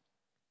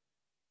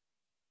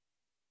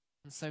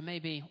 And so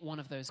maybe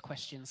one of those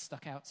questions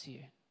stuck out to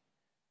you.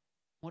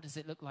 What does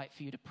it look like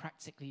for you to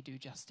practically do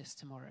justice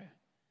tomorrow?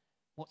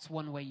 What's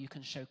one way you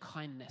can show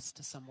kindness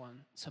to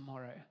someone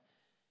tomorrow?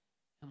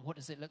 And what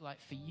does it look like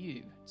for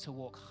you to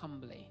walk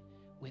humbly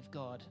with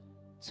God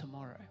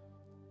tomorrow?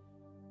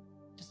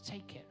 Just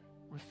take it,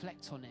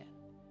 reflect on it,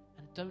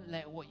 and don't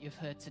let what you've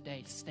heard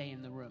today stay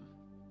in the room.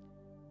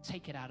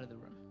 Take it out of the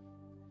room.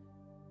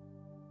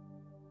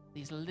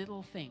 These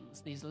little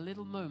things, these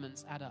little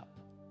moments add up.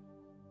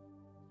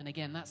 And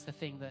again, that's the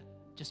thing that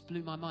just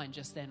blew my mind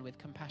just then with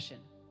Compassion.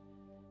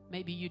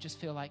 Maybe you just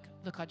feel like,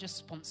 look, I just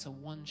sponsor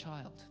one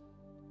child.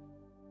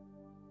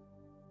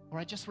 Or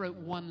I just wrote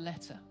one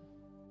letter.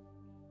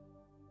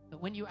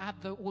 But when you add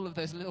all of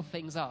those little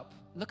things up,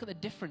 look at the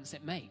difference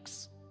it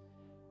makes.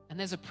 And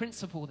there's a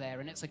principle there,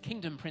 and it's a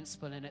kingdom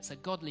principle, and it's a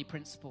godly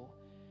principle,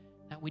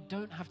 that we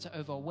don't have to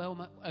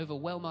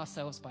overwhelm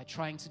ourselves by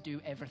trying to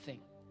do everything.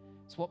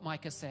 It's what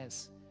Micah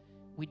says.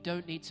 We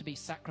don't need to be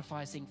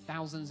sacrificing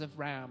thousands of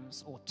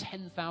rams or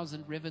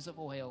 10,000 rivers of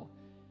oil.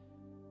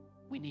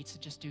 We need to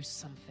just do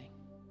something.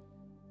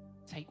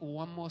 Take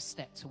one more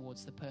step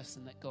towards the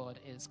person that God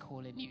is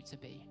calling you to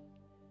be.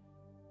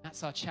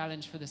 That's our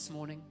challenge for this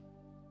morning.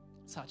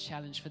 It's our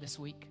challenge for this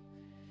week.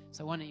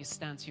 So why don't you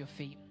stand to your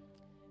feet,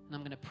 and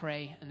I'm going to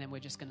pray, and then we're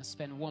just going to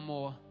spend one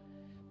more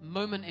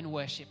moment in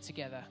worship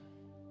together.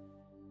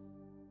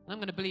 And I'm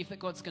going to believe that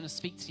God's going to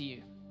speak to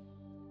you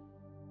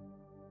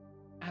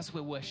as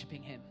we're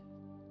worshiping him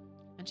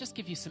and just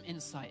give you some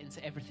insight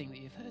into everything that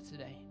you've heard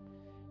today.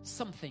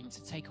 Something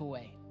to take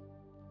away.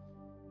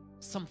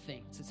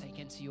 Something to take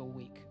into your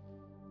week.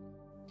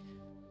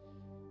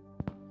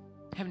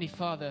 Heavenly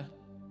Father,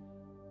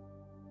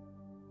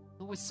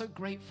 Lord, we're so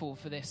grateful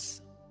for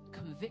this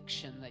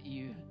conviction that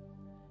you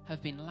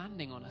have been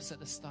landing on us at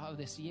the start of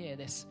this year,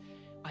 this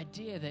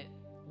idea that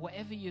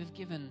whatever you've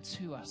given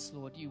to us,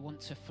 Lord, you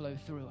want to flow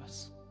through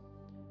us.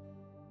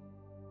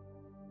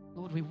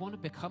 Lord, we want to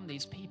become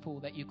these people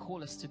that you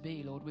call us to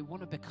be, Lord. We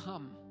want to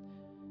become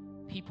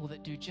people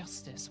that do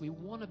justice. We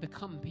want to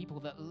become people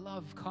that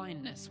love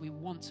kindness. We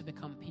want to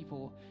become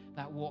people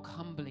that walk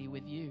humbly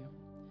with you.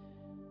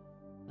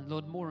 And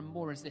Lord, more and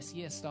more as this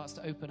year starts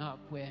to open up,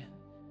 we're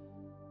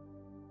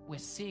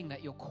seeing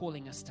that you're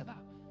calling us to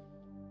that.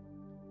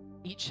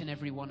 Each and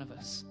every one of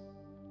us,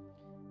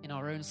 in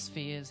our own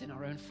spheres, in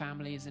our own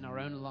families, in our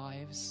own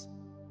lives.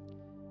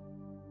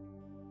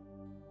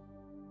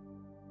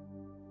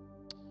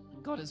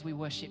 And God, as we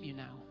worship you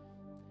now,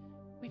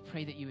 we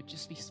pray that you would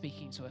just be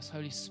speaking to us.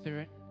 Holy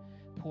Spirit,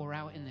 pour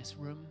out in this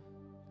room.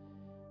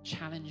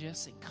 Challenge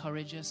us,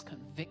 encourage us,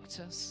 convict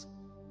us.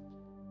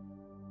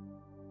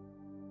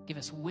 Give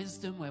us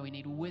wisdom where we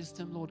need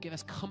wisdom, Lord. Give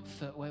us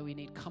comfort where we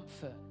need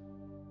comfort.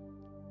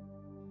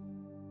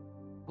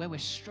 Where we're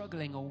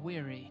struggling or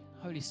weary,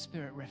 Holy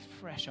Spirit,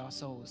 refresh our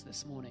souls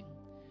this morning.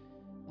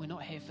 We're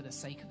not here for the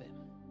sake of it.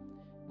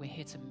 We're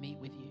here to meet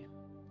with you,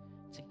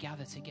 to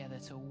gather together,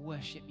 to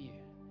worship you.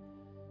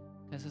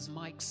 Because as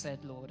Mike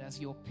said, Lord, as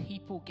your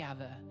people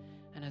gather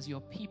and as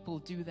your people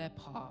do their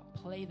part,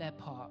 play their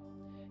part,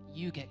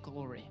 you get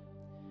glory.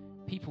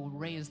 People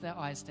raise their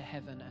eyes to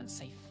heaven and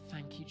say,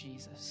 thank you,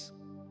 Jesus.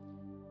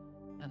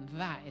 And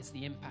that is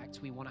the impact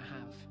we want to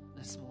have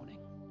this morning.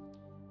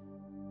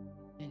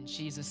 In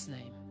Jesus'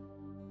 name,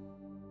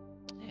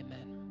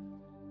 amen.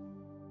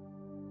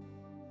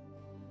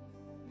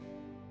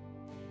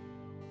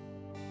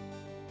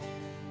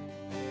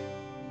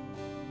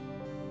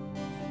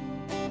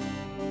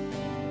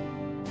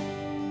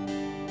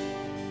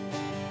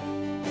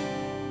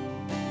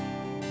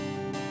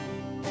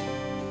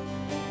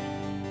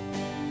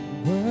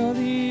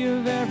 Worthy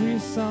of every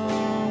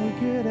song we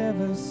could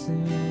ever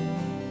sing,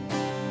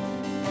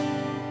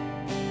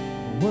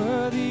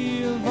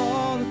 worthy of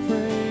all the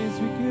praise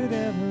we could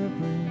ever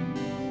bring,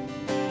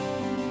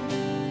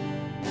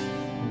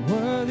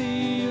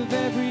 worthy of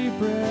every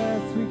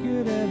breath we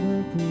could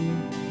ever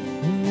breathe.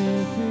 We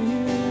live for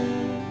you,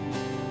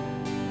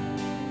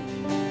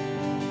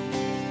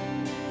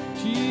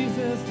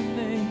 Jesus the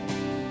name,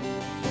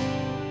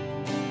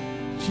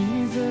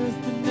 Jesus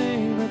the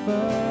name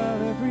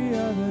above every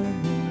other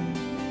name.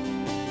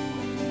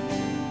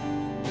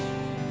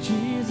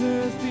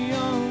 Jesus, the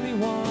only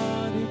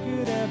one who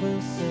could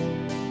ever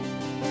save.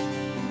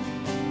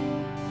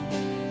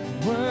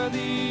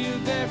 Worthy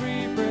of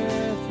every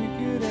breath we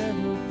could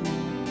ever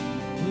breathe.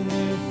 We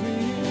live for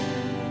you.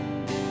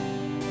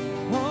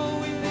 Oh,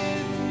 we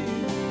live for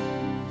you.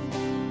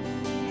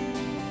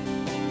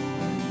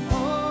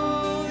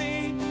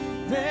 Holy,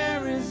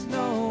 there is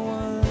no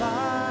one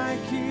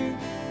like you.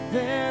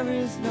 There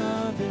is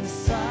none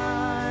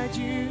beside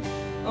you.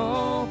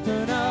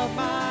 Open up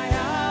my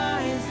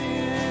eyes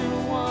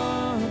in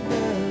wonder.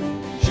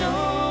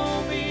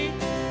 Show me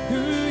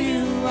who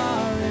you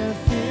are and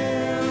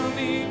fill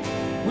me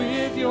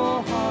with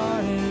your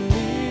heart and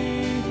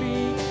lead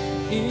me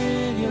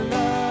in your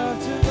love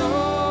to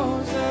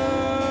those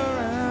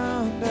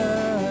around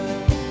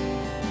us.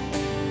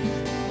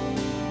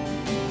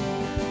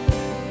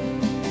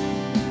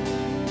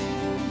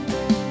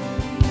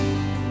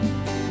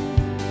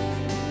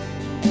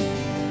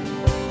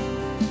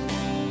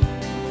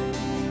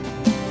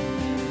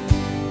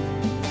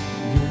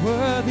 You're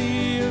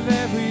worthy of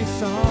every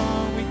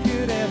song we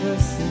could ever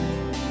sing,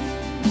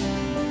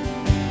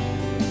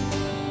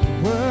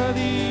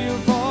 worthy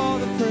of all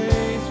the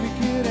praise we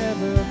could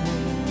ever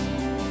bring,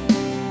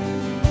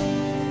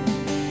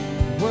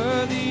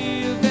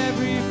 worthy of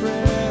every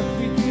breath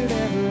we could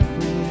ever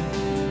breathe.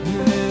 We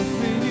live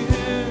for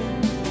you.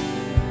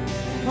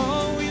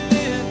 Oh, we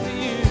live for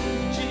you,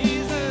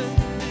 Jesus.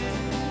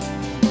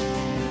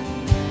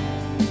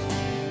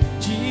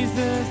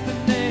 Jesus, the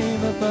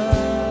name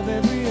above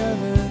every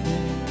other name.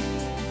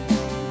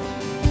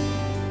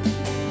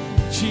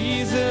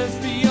 Jesus,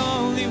 the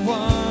only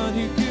one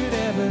who could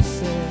ever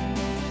save.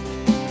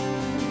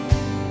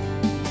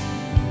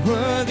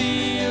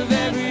 Worthy of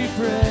every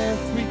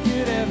breath we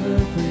could ever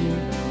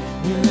breathe.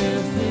 We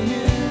live for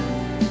you.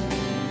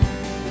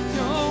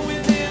 Oh, we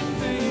live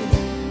for you.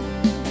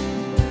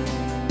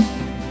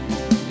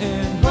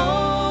 And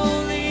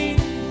holy,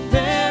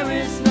 there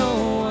is no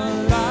one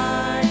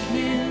like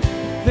you.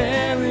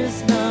 There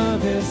is none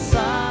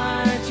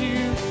beside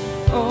you.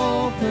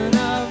 Open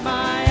up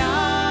my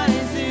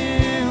eyes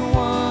in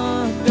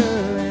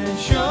wonder and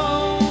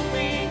show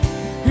me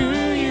who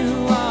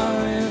you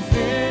are and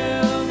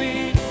fill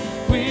me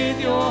with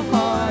your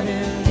heart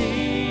and lead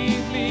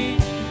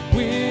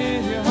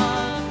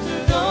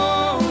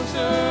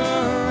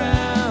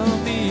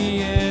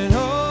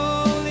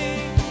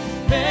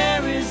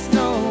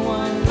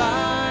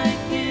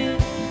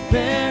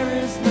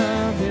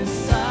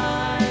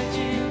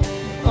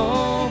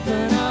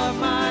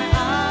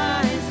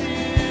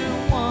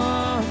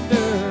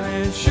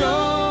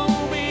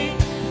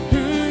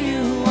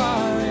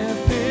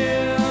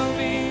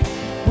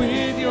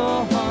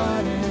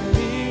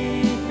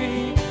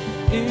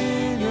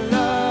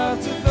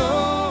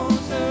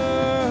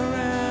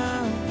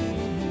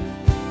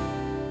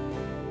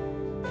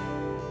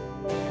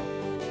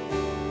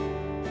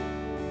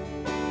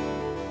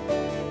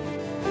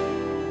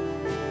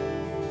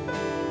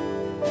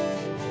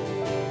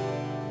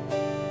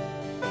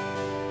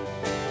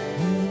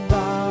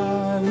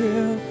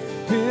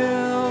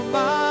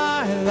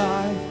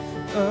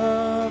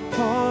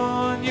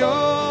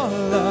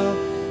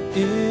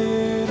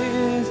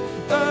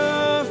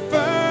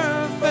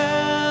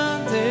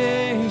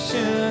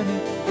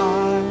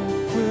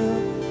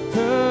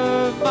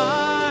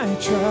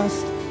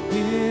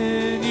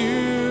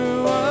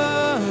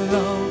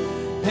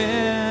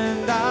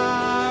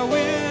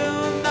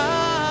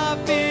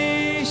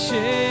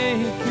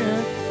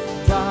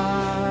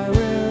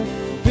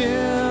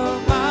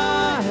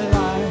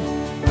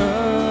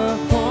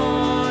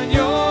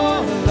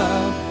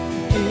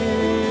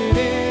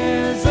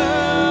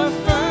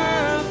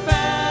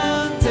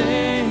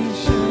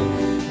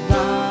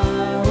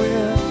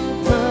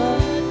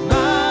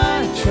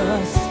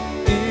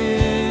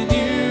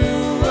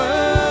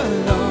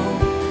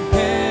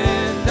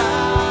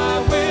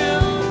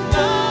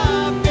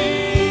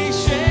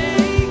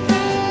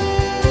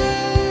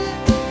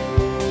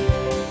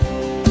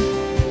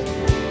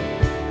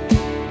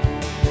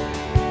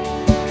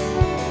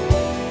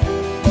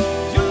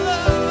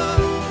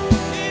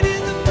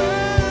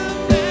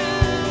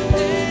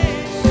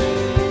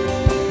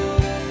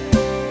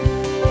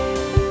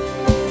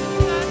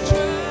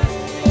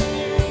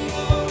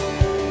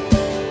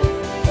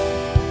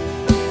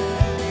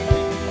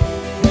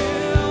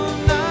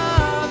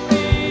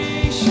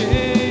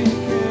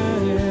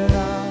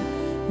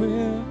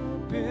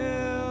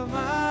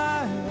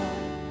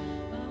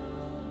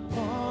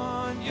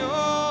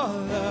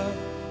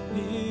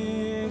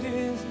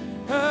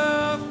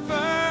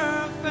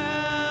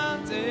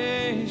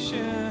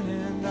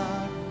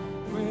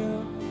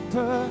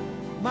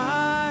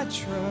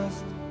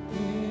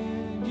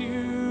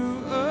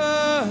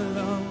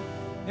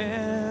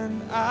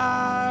and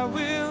I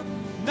will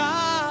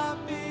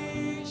not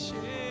be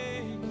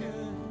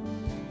shaken.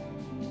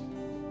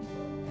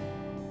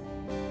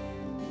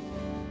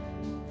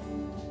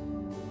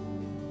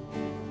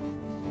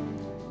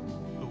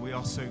 But we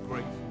are so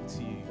grateful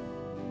to you.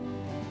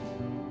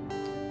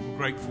 We're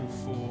grateful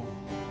for,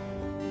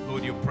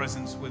 Lord, your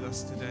presence with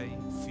us today,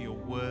 for your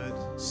word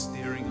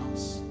steering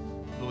us,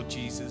 Lord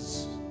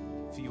Jesus,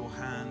 for your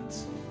hand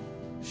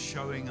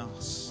showing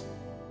us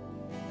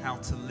how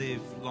to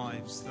live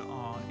lives that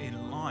are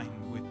in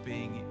line with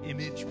being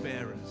image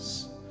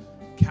bearers,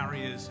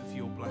 carriers of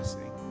your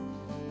blessing.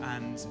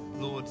 And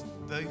Lord,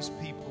 those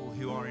people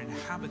who are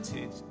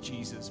inhabited,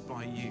 Jesus,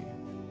 by you.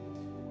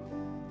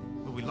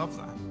 But we love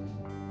that.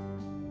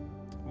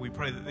 We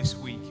pray that this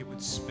week it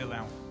would spill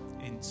out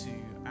into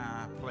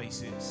our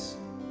places.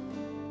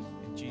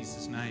 In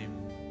Jesus' name.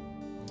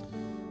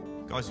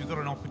 Guys, we've got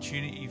an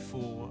opportunity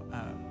for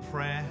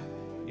prayer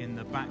in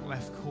the back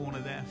left corner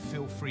there.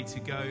 Feel free to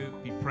go,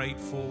 be prayed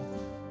for.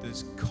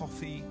 There's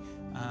coffee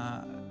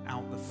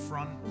out the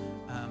front.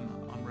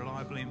 I'm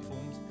reliably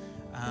informed.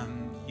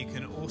 You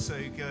can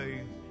also go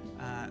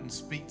and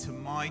speak to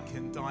Mike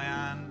and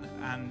Diane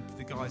and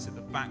the guys at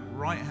the back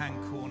right-hand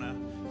corner.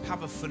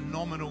 Have a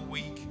phenomenal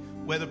week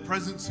where the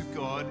presence of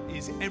God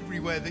is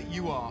everywhere that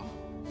you are.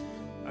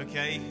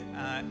 Okay?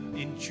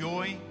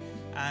 Enjoy,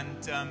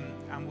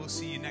 and we'll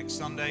see you next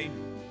Sunday.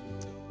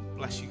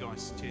 Bless you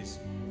guys. Cheers.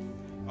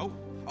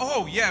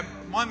 Oh yeah,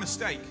 my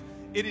mistake.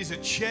 It is a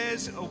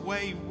chairs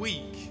away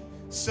week.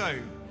 So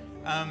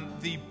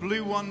the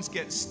blue ones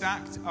get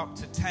stacked up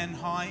to 10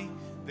 high.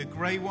 The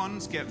grey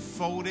ones get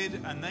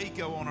folded and they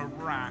go on a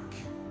rack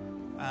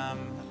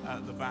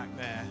at the back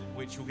there,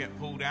 which will get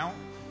pulled out.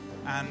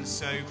 And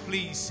so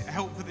please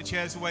help put the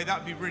chairs away. That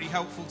would be really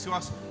helpful to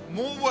us.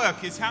 More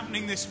work is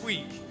happening this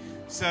week.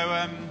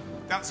 So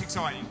that's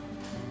exciting.